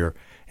have you here.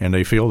 And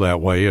they feel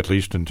that way, at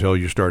least until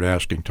you start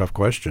asking tough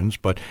questions.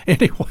 But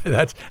anyway,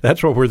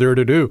 that's what we're there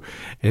to do,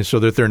 and so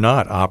that they're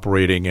not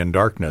operating in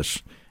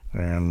darkness,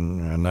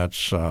 and that's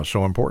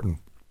so important.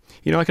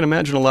 I can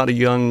imagine a lot of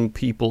young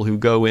people who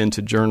go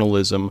into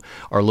journalism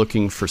are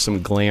looking for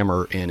some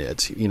glamour in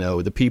it.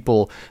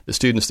 The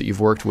students that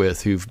you've worked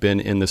with who've been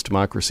in this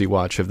Democracy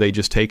Watch, have they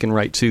just taken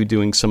right to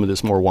doing some of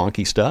this more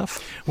wonky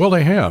stuff? Well,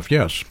 they have,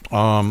 yes.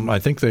 I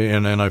think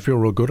and I feel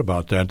real good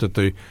about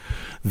that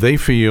they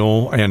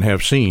feel and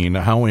have seen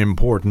how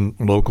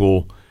important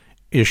local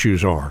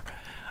issues are,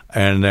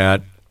 and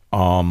that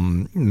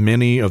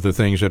many of the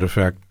things that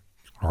affect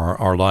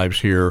our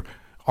lives here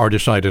are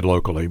decided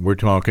locally. We're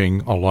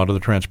talking a lot of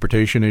the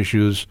transportation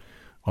issues,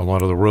 a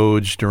lot of the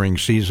roads during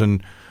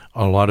season,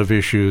 a lot of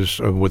issues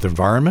with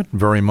environment,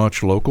 very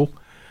much local.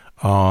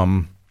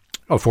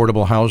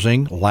 Affordable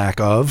housing,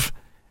 lack of,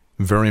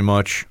 very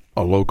much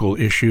a local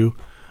issue.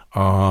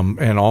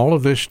 And all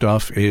of this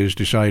stuff is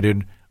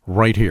decided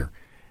right here.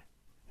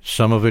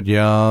 Some of it,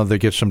 they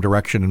get some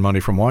direction and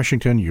money from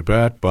Washington, you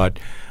bet, but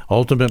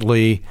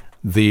ultimately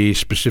the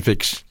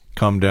specifics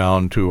come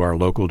down to our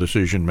local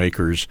decision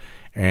makers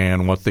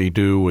and what they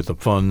do with the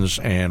funds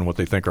and what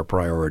they think are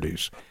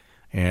priorities.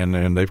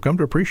 And they've come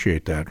to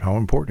appreciate that, how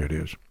important it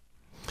is.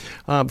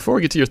 Before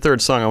we get to your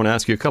third song, I want to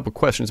ask you a couple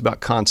questions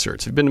about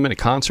concerts. Have you been to many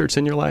concerts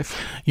in your life?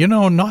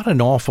 Not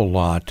an awful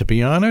lot, to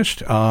be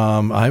honest.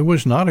 I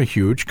was not a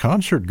huge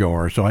concert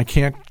goer, so I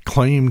can't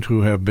claim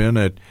to have been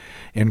at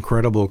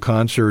incredible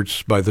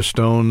concerts by the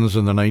Stones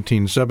in the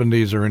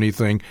 1970s or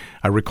anything.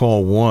 I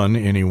recall one,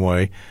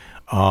 anyway.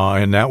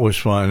 And that was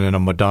fun, in a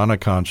Madonna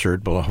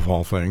concert, of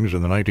all things,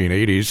 in the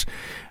 1980s.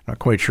 Not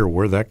quite sure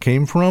where that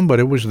came from, but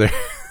it was there.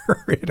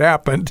 It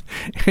happened.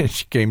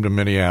 She came to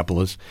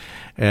Minneapolis.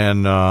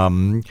 And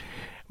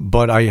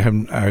but I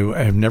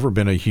have never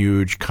been a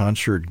huge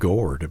concert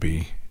goer, to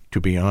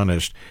be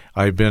honest.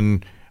 I've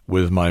been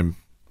with my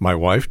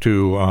wife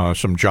to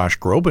some Josh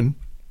Groban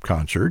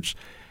concerts,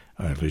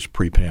 at least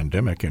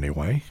pre-pandemic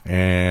anyway.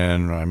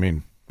 And, I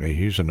mean,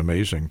 he's an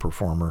amazing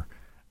performer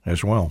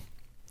as well.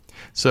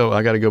 So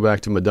I got to go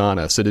back to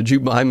Madonna. So did you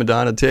buy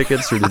Madonna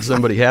tickets, or did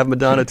somebody have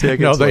Madonna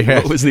tickets? No, they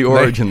had. What was the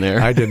origin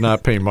there? I did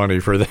not pay money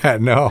for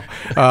that. No,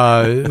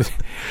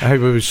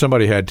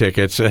 somebody had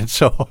tickets, and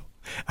so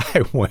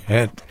I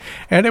went,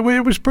 and it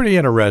was pretty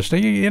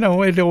interesting. It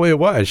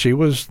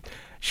was.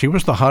 She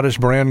was the hottest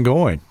brand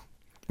going.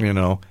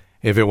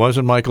 If it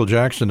wasn't Michael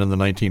Jackson in the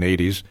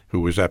 1980s, who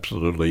was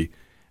absolutely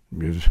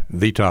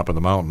the top of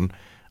the mountain,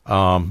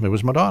 it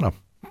was Madonna,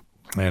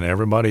 and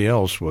everybody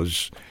else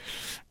was,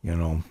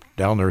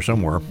 down there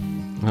somewhere.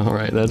 All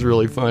right, that's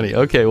really funny.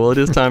 Okay, well, it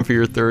is time for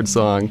your third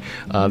song.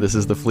 This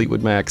is the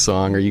Fleetwood Mac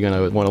song. Are you going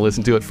to want to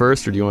listen to it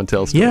first, or do you want to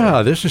tell a story?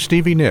 Yeah, this is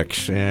Stevie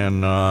Nicks,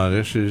 and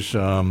this is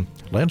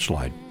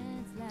Landslide.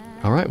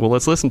 All right, well,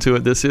 let's listen to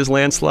it. This is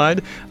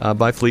Landslide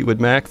by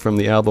Fleetwood Mac from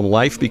the album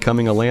Life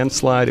Becoming a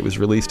Landslide. It was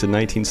released in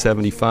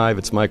 1975.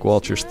 It's Mike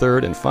Walcher's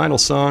third and final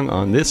song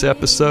on this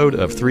episode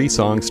of 3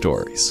 Song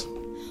Stories.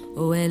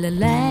 Well, a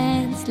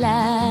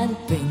landslide will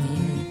bring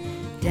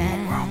you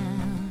down.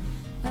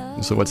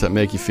 So what's that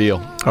make you feel?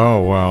 Oh,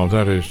 wow.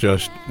 That is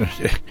just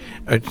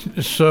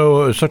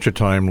such a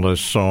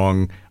timeless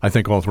song. I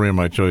think all three of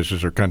my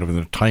choices are kind of in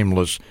the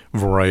timeless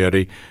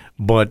variety.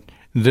 But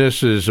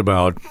this is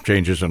about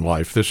changes in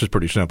life. This is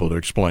pretty simple to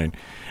explain.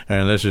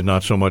 And this is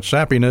not so much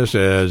sappiness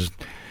as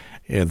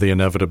the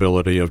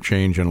inevitability of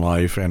change in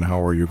life and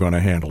how are you going to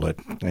handle it.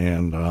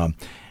 And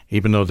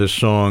even though this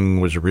song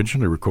was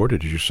originally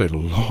recorded, as you said, a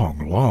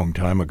long, long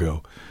time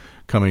ago,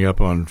 coming up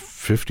on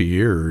 50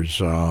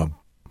 years,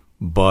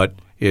 but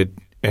it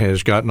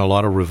has gotten a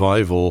lot of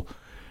revival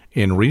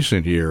in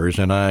recent years.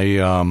 And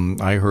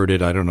I heard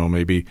it, I don't know,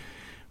 maybe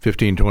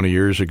 15, 20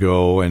 years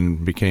ago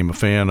and became a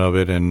fan of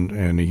it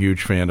and a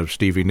huge fan of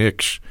Stevie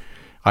Nicks.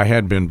 I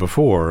had been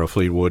before a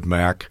Fleetwood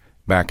Mac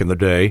back in the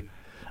day,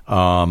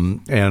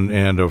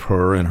 and of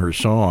her and her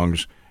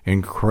songs.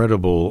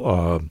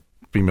 Incredible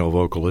female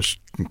vocalist,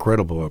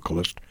 incredible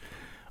vocalist.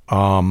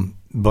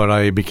 But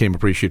I became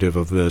appreciative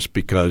of this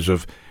because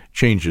of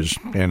changes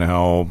and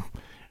how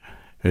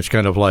it's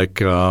kind of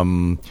like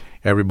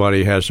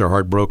everybody has their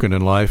heart broken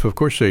in life. Of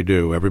course they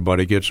do.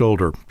 Everybody gets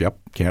older. Yep,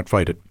 can't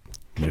fight it.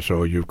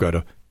 So you've got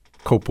to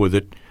cope with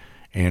it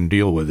and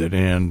deal with it.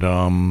 And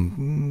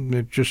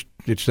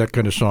it's that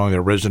kind of song that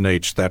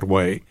resonates that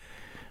way.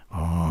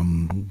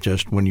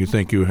 Just when you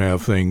think you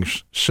have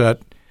things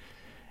set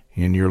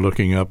and you're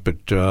looking up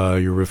at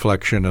your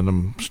reflection in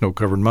the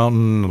snow-covered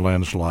mountain, the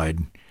landslide,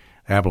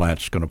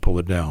 avalanche is going to pull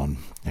it down.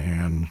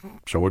 And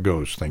so it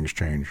goes. Things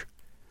change.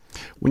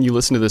 When you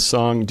listen to this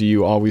song, do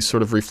you always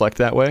sort of reflect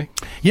that way?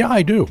 Yeah,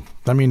 I do.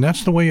 I mean,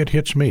 that's the way it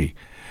hits me.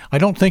 I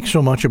don't think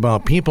so much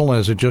about people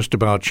as it just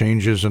about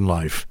changes in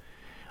life.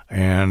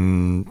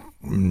 And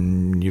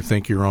you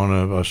think you're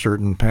on a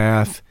certain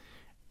path,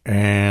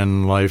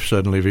 and life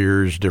suddenly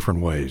veers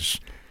different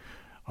ways.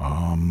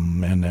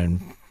 And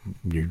then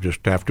you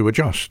just have to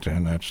adjust,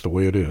 and that's the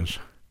way it is.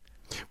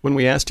 When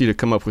we asked you to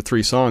come up with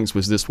 3 songs,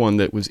 was this one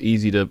that was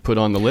easy to put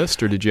on the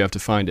list, or did you have to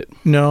find it?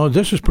 No,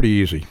 this is pretty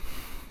easy.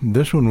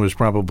 This one was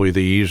probably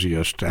the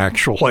easiest,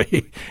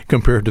 actually,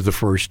 compared to the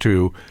first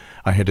 2.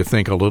 I had to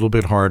think a little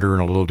bit harder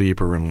and a little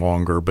deeper and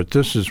longer, but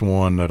this is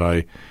one that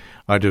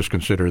I just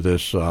consider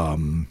this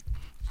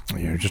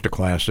just a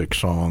classic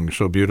song,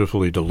 so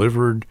beautifully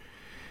delivered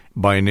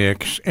by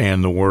Nicks,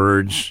 and the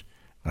words,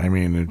 I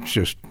mean,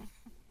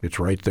 it's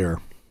right there.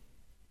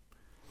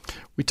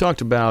 We talked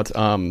about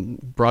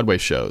Broadway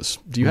shows.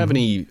 Do you have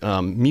any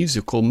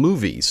musical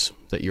movies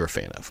that you're a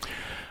fan of?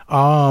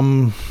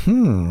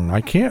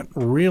 I can't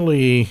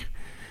really.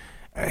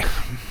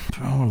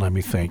 Let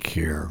me think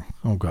here.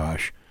 Oh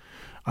gosh,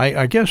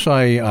 I guess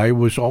I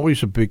was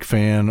always a big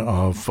fan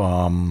of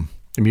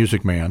The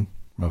Music Man.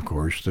 Of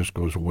course, this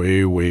goes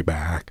way, way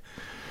back,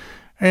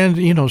 and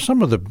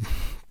some of the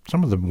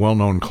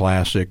well-known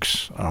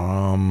classics.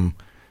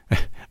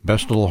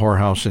 Best Little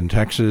Whorehouse in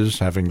Texas,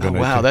 having been.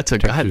 Oh, wow, I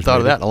hadn't thought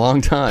of that in a long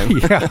time.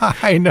 Yeah,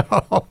 I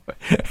know.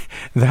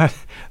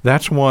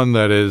 That's one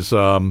that is.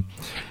 I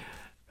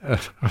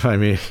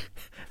mean,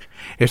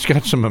 it's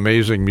got some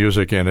amazing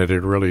music in it.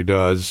 It really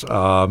does.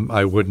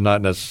 I would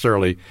not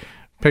necessarily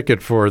pick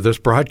it for this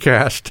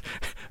broadcast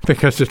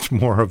because it's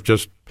more of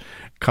just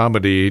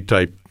comedy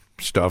type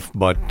stuff,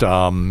 but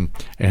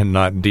and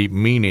not deep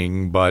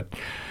meaning. But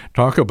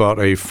talk about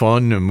a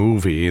fun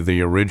movie.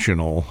 The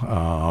original.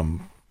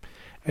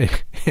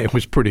 It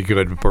was pretty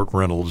good. Burt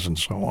Reynolds and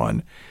so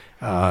on.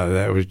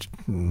 That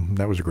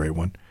was a great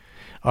one.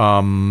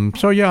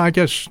 So yeah, I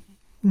guess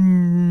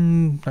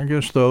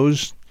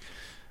those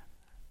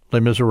Les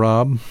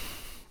Miserables.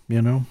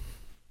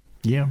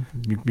 Yeah,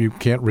 you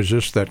can't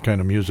resist that kind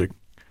of music.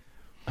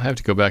 I have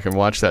to go back and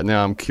watch that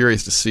now. I'm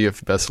curious to see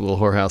if Best Little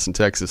Whorehouse in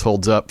Texas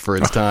holds up for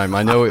its time.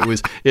 I know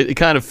it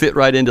kind of fit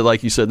right into,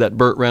 like you said, that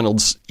Burt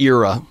Reynolds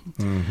era.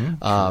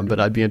 Mm-hmm. But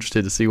I'd be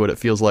interested to see what it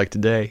feels like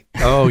today.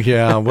 Oh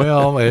yeah,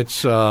 well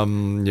it's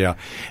yeah.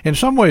 In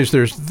some ways,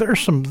 there's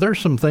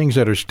some things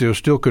that are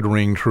still could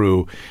ring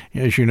true.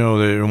 As you know,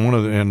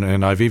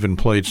 and I've even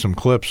played some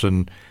clips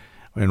in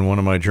one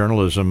of my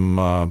journalism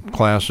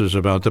classes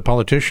about the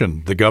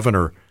politician, the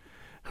governor,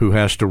 who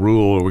has to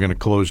rule, are we going to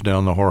close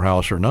down the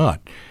whorehouse or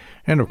not?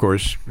 And, of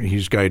course,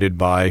 he's guided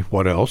by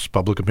what else?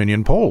 Public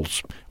opinion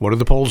polls. What do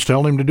the polls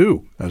tell him to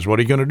do? That's what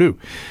he's going to do.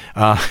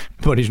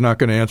 But he's not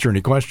going to answer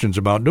any questions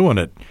about doing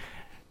it.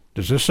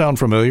 Does this sound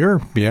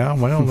familiar? Yeah,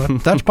 well,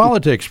 that's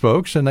politics,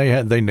 folks, and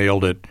they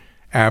nailed it.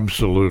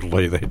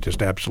 Absolutely. They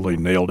just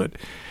absolutely nailed it.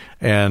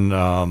 And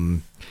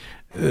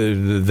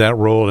that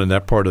role in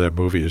that part of that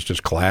movie is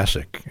just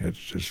classic. It's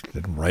just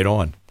right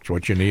on. It's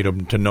what you need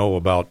them to know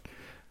about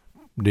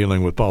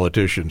dealing with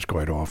politicians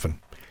quite often.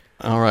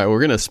 All right, we're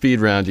going to speed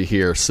round you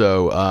here.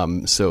 So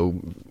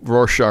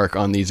Rorschach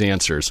on these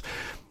answers.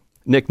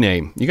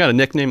 Nickname. You got a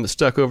nickname that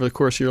stuck over the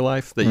course of your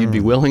life that you'd be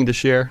willing to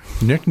share?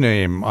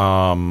 Nickname,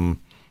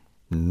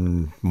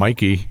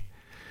 Mikey.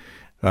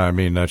 I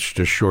mean, that's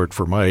just short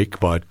for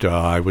Mike, but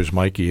I was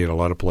Mikey at a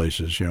lot of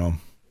places,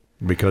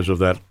 because of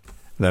that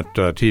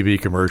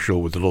TV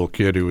commercial with the little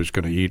kid who was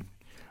going to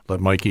let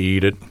Mikey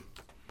eat it.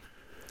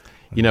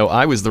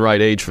 I was the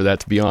right age for that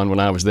to be on when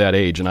I was that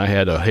age, and I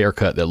had a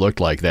haircut that looked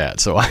like that.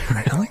 So I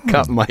really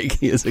got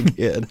Mikey as a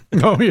kid.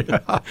 Oh,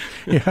 yeah.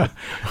 Yeah.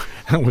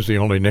 That was the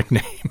only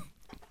nickname.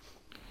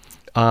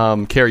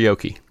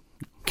 Karaoke.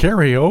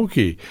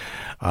 Karaoke.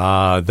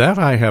 That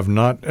I have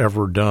not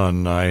ever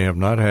done. I have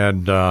not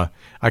had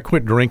I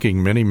quit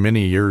drinking many,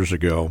 many years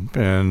ago,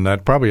 and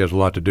that probably has a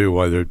lot to do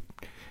with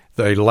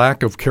the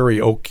lack of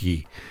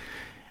karaoke.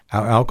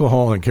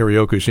 Alcohol and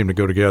karaoke seem to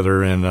go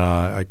together, and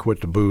I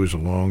quit the booze a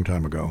long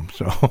time ago.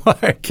 So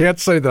I can't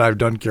say that I've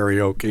done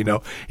karaoke.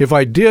 No, if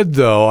I did,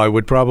 though, I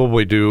would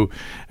probably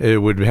it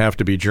would have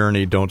to be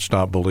Journey, Don't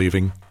Stop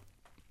Believing.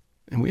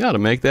 And we ought to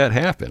make that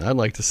happen. I'd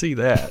like to see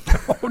that.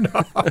 Oh,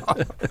 no.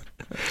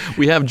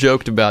 We have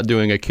joked about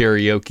doing a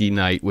karaoke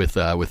night with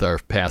our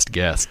past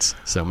guests,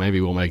 so maybe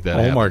we'll make that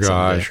happen. Oh, my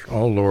gosh. Someday.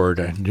 Oh, Lord.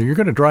 You're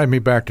going to drive me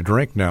back to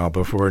drink now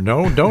before.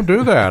 No, don't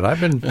do that. I've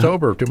been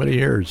sober too many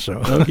years.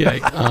 So Okay.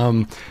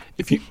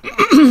 If you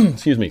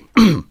excuse me.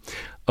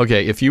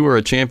 Okay, if you were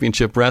a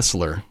championship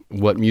wrestler,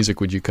 what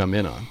music would you come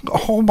in on?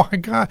 Oh, my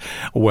God.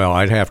 Well,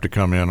 I'd have to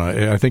come in.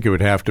 I think it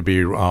would have to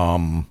be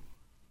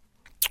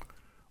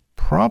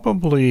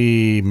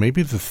probably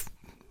maybe the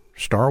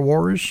Star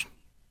Wars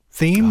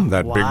theme,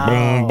 that big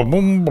boom, boom,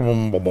 boom,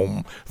 boom, boom,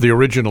 boom, the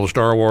original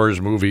Star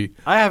Wars movie.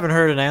 I haven't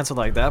heard an answer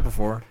like that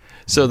before.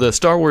 So the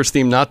Star Wars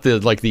theme, not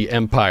the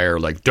Empire,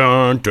 like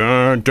dun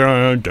dun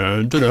dun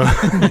dun dun.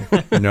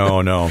 dun.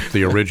 No,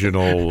 the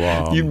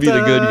original. You'd be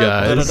the good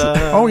guys.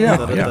 Oh yeah,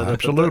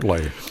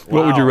 absolutely.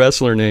 What would your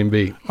wrestler name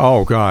be?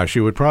 Oh gosh,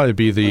 it would probably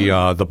be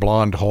the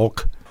Blonde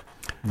Hulk.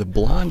 The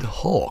Blonde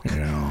Hulk.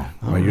 Yeah,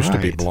 I used to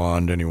be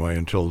blonde anyway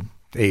until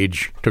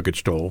age took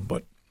its toll.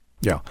 But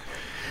yeah,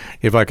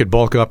 if I could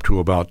bulk up to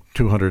about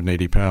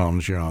 280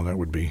 pounds, that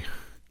would be.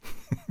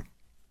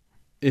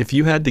 If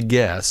you had to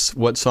guess,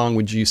 what song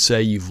would you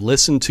say you've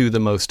listened to the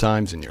most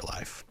times in your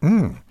life?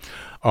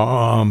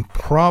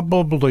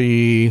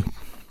 Probably.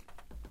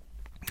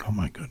 Oh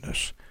my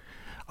goodness,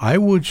 I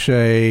would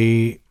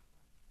say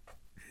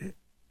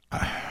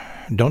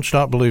 "Don't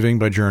Stop Believing"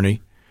 by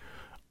Journey,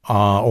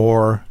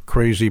 or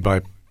 "Crazy"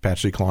 by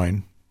Patsy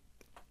Cline.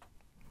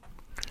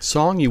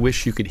 Song you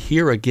wish you could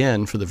hear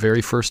again for the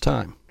very first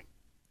time?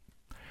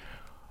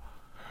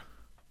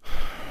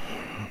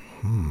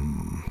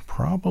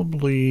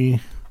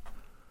 Probably,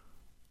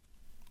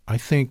 I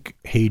think,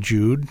 "Hey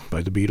Jude"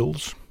 by the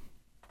Beatles.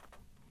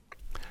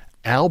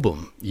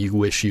 Album you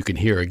wish you could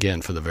hear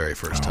again for the very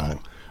first time?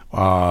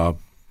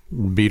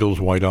 Beatles'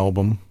 White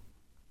Album.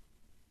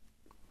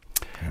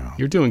 Yeah.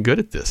 You're doing good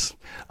at this.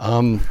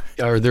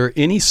 Are there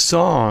any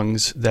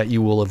songs that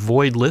you will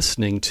avoid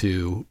listening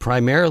to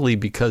primarily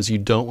because you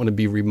don't want to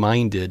be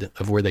reminded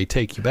of where they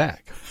take you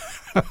back?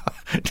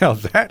 Now,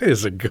 that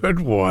is a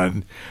good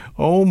one.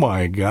 Oh,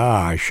 my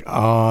gosh.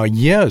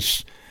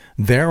 Yes,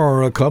 there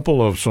are a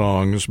couple of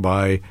songs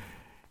by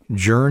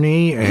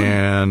Journey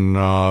and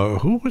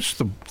who was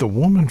the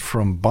woman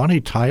from Bonnie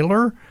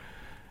Tyler?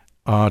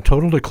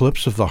 Total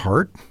Eclipse of the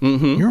Heart.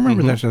 Mm-hmm, you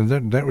remember that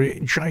was a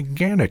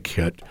gigantic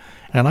hit.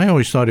 And I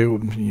always thought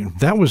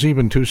that was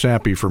even too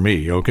sappy for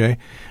me. Okay,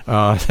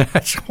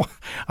 that's why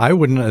I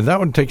wouldn't. That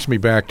one takes me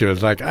back to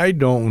it's like I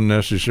don't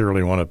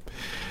necessarily want to.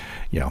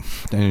 Yeah,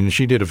 and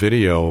she did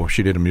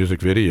a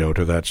music video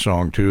to that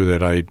song too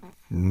that I'm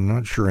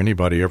not sure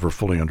anybody ever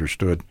fully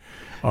understood.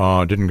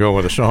 Didn't go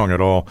with the song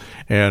at all.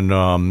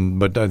 And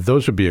but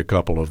those would be a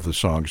couple of the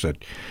songs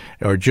that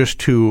are just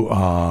too.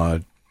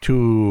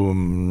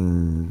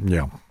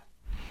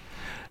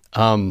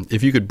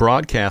 If you could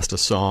broadcast a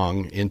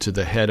song into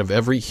the head of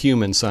every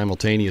human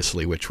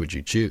simultaneously, which would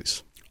you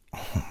choose?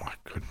 Oh, my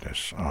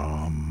goodness.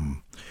 Oh,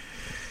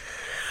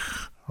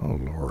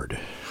 Lord.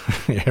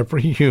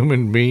 Every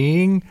human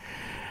being?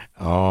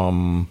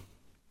 I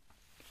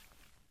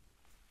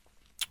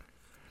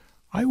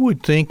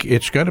would think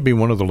it's got to be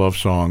one of the love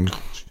songs.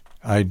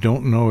 I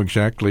don't know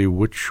exactly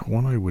which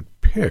one I would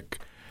pick.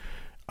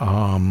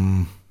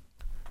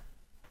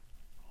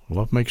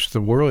 Love Makes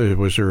the World.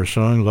 Was there a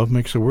song, Love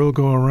Makes the World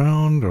Go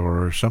Around,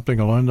 or something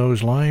along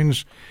those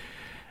lines?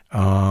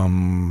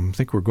 I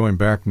think we're going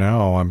back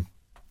now. I'm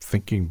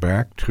thinking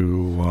back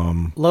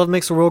to... Love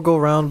Makes the World Go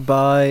Around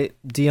by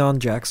Deion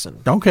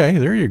Jackson. Okay,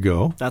 there you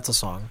go. That's a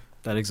song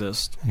that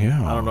exists.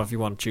 Yeah. I don't know if you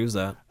want to choose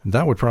that.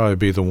 That would probably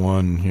be the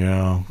one,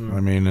 yeah. I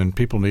mean, and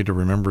people need to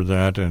remember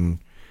that, and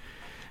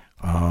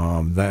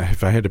that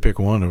if I had to pick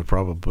one, it would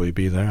probably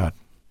be that.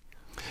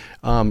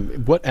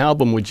 What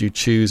album would you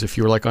choose if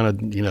you were like on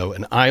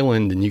an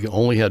island and you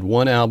only had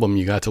one album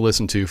you got to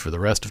listen to for the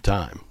rest of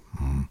time?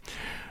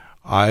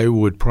 I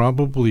would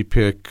probably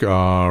pick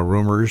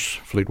Rumors,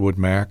 Fleetwood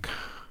Mac.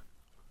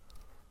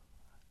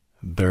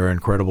 Their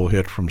incredible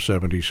hit from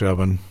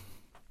 '77.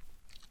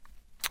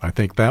 I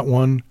think that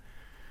one.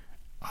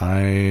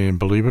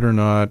 Believe it or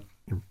not,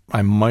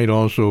 I might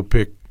also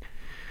pick,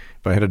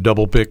 if I had a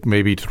double pick,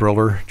 maybe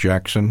Thriller,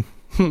 Jackson.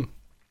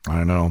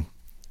 I know.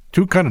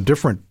 Two kind of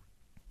different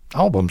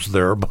albums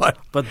there, but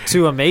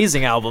two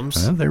amazing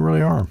albums. They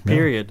really are.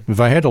 Period. Yeah. If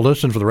I had to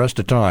listen for the rest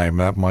of the time,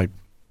 that might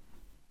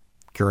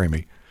carry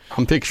me.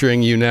 I'm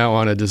picturing you now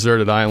on a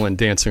deserted island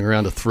dancing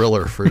around a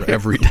Thriller for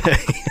every day.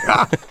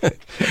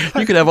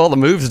 You could have all the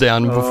moves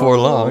down before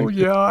long. Oh,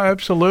 yeah,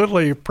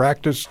 absolutely.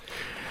 Practice.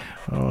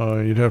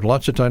 You'd have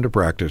lots of time to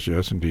practice,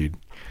 yes, indeed.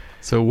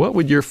 So what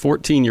would your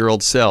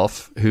 14-year-old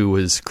self, who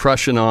was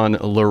crushing on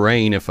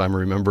Lorraine, if I'm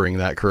remembering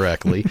that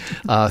correctly,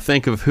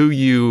 think of who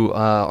you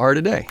are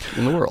today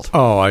in the world?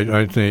 Oh,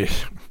 I think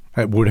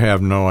I would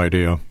have no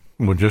idea.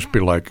 Would just be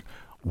like,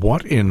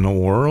 what in the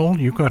world?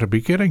 You got to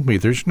be kidding me.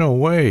 There's no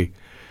way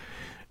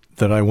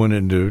that I went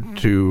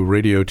into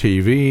radio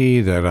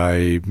TV, that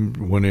I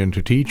went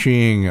into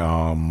teaching,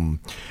 I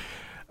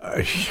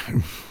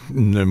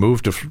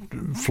moved to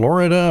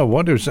Florida.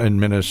 In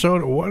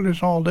Minnesota? What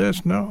is all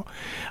this? No,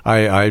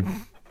 I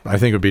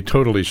think I'd be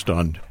totally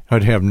stunned.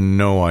 I'd have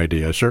no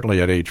idea.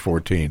 Certainly at age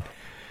 14.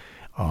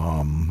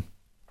 I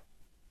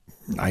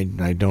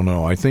don't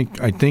know. I think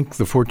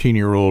the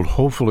 14-year-old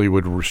hopefully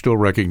would still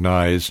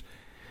recognize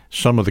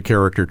some of the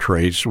character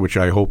traits, which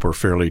I hope are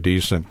fairly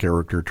decent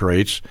character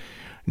traits,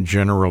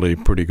 generally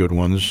pretty good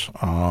ones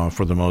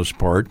for the most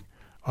part.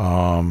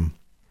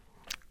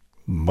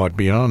 But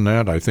beyond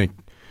that, I think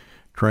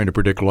trying to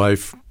predict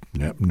life,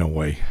 no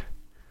way.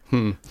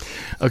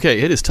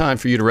 Okay, it is time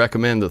for you to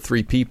recommend the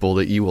 3 people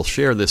that you will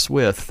share this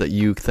with that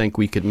you think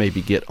we could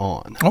maybe get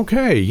on.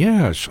 Okay,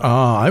 yes.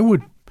 I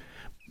would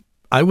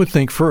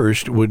think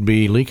first would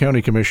be Lee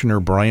County Commissioner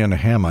Brian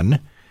Hammond,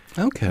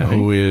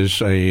 who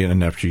is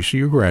an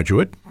FGCU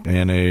graduate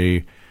and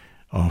a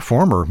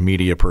former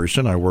media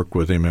person. I worked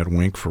with him at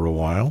Wink for a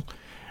while,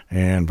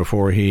 and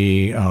before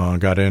he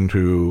got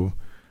into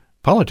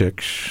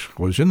politics,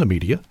 was in the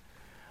media.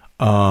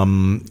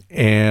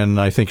 And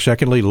I think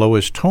secondly,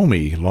 Lois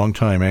Tomey,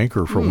 longtime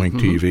anchor for Wink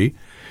TV.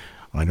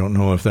 I don't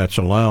know if that's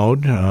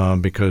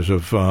allowed because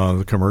of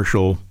the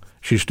commercial.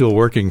 She's still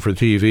working for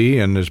TV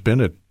and has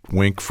been at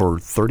Wink for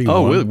 31.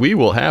 Oh, we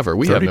will have her.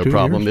 We have no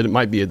problem. Years.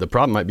 The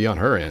problem might be on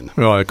her end.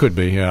 Well, it could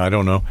be. Yeah, I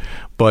don't know.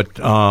 But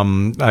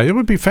it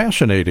would be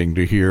fascinating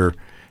to hear.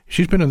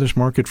 She's been in this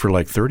market for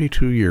like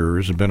 32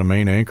 years and been a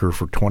main anchor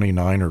for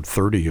 29 or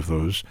 30 of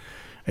those.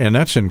 And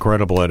that's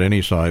incredible at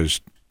any size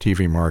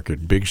TV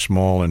market, big,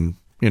 small, and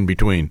in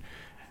between.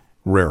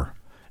 Rare.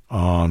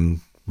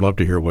 Love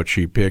to hear what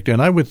she picked.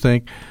 And I would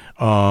think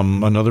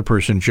another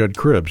person, Judd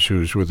Cribbs,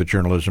 who's with the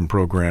journalism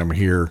program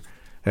here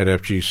at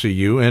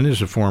FGCU and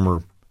is a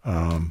former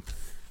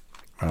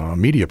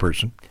media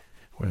person,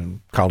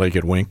 colleague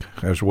at Wink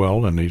as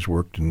well, and he's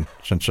worked in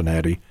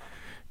Cincinnati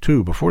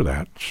too before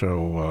that.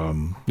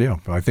 So,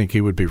 I think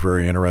he would be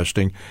very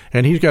interesting.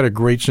 And he's got a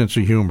great sense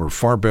of humor,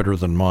 far better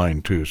than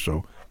mine too,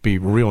 so be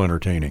real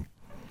entertaining.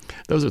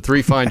 Those are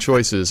 3 fine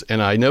choices,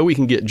 and I know we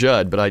can get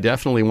Judd, but I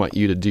definitely want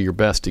you to do your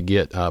best to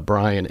get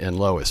Brian and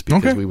Lois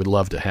because we would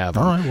love to have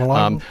them. All right, well,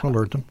 I'll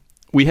alert them.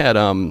 We had,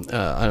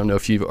 I don't know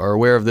if you are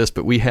aware of this,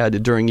 but we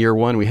had, during year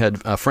 1, we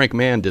had Frank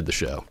Mann did the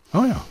show.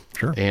 Oh, yeah,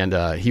 sure. And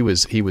he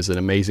was an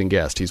amazing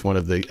guest. He's one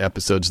of the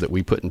episodes that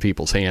we put in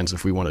people's hands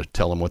if we want to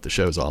tell them what the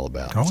show's all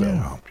about.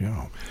 Oh,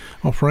 yeah.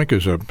 Well, Frank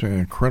is an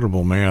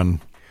incredible man.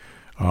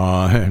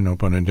 No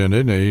pun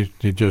intended.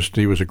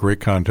 He was a great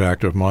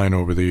contact of mine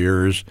over the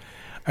years,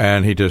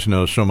 and he just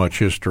knows so much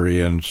history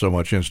and so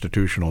much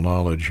institutional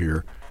knowledge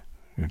here.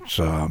 It's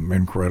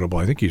incredible.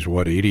 I think he's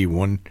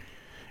 81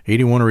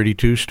 or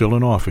 82, still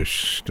in office,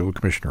 still a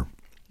commissioner.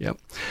 Yep.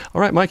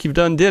 All right, Mike, you've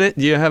did it.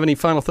 Do you have any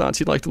final thoughts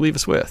you'd like to leave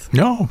us with?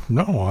 No.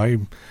 I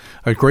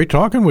had great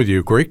talking with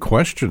you. Great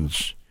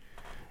questions.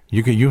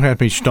 You had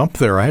me stumped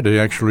there. I had to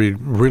actually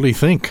really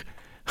think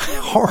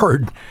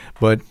hard.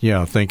 But,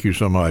 yeah, thank you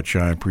so much.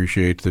 I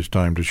appreciate this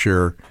time to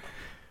share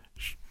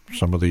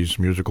some of these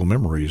musical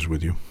memories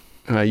with you.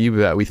 You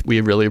bet.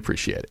 We really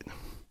appreciate it.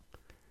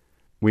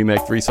 We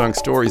make 3 Song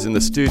Stories in the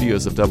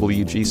studios of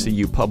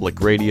WGCU Public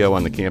Radio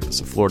on the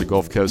campus of Florida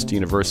Gulf Coast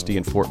University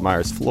in Fort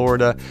Myers,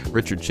 Florida.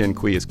 Richard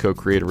Chinqui is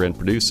co-creator and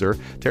producer.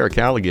 Tara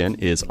Callaghan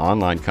is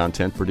online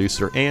content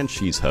producer and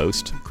she's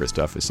host. Chris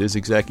Duffus is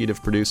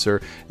executive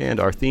producer. And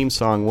our theme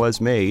song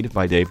was made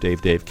by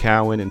Dave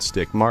Cowan and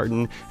Stick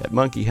Martin at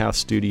Monkey House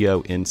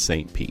Studio in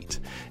St. Pete.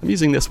 I'm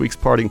using this week's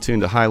parting tune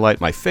to highlight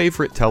my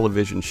favorite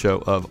television show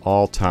of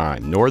all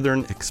time,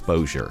 Northern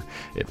Exposure.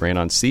 It ran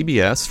on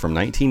CBS from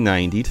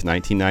 1990 to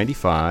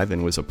 1995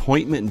 and was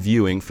appointment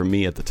viewing for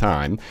me at the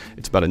time.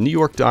 It's about a New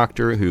York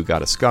doctor who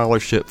got a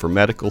scholarship for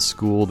medical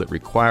school that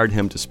required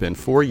him to spend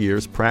 4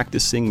 years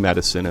practicing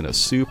medicine in a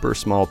super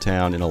small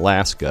town in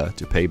Alaska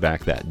to pay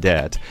back that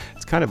debt.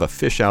 It's kind of a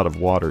fish out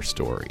of water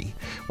story.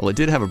 While it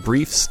did have a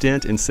brief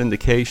stint in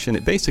syndication,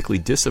 it basically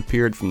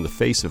disappeared from the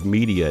face of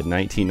media in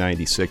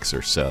 1996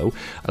 or so.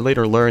 I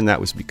later learned that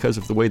was because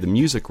of the way the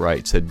music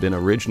rights had been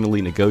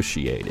originally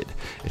negotiated.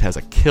 It has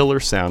a killer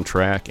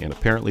soundtrack, and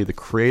apparently the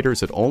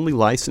creators had only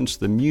licensed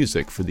the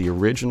music for the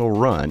original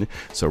run,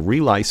 so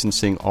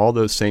relicensing all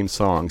those same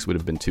songs would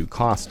have been too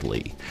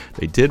costly.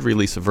 They did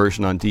release a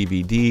version on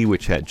DVD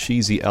which had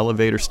cheesy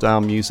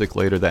elevator-style music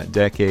later that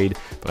decade,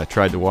 but I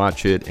tried to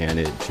watch it and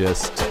it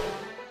just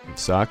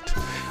sucked.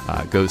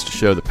 Goes to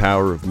show the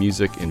power of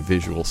music and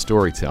visual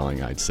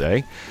storytelling, I'd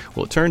say.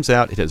 Well, it turns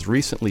out it has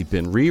recently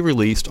been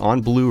re-released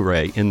on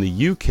Blu-ray in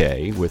the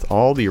UK with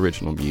all the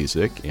original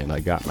music, and I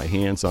got my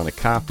hands on a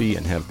copy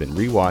and have been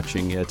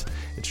rewatching it.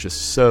 It's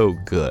just so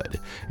good.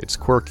 It's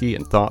quirky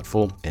and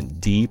thoughtful and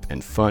deep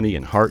and funny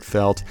and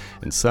heartfelt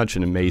and such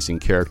an amazing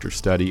character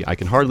study. I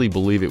can hardly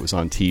believe it was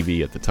on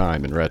TV at the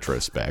time in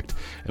retrospect,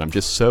 and I'm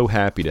just so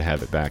happy to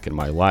have it back in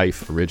my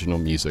life, original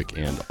music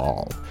and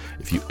all.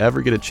 If you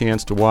ever get a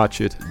chance to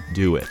watch it,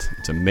 do it.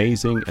 It's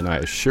amazing, and I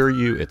assure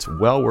you it's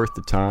well worth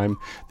the time.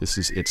 This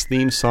is its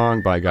theme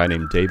song by a guy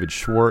named David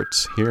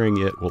Schwartz. Hearing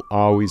it will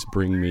always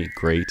bring me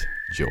great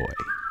joy.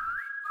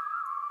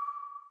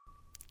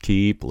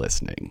 Keep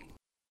listening.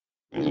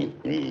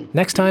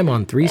 Next time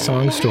on 3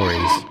 Song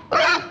Stories.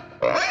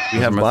 We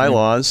have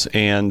bylaws,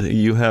 and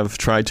you have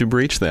tried to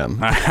breach them.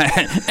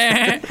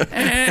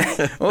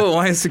 Oh,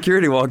 why is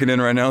security walking in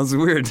right now? It's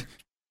weird.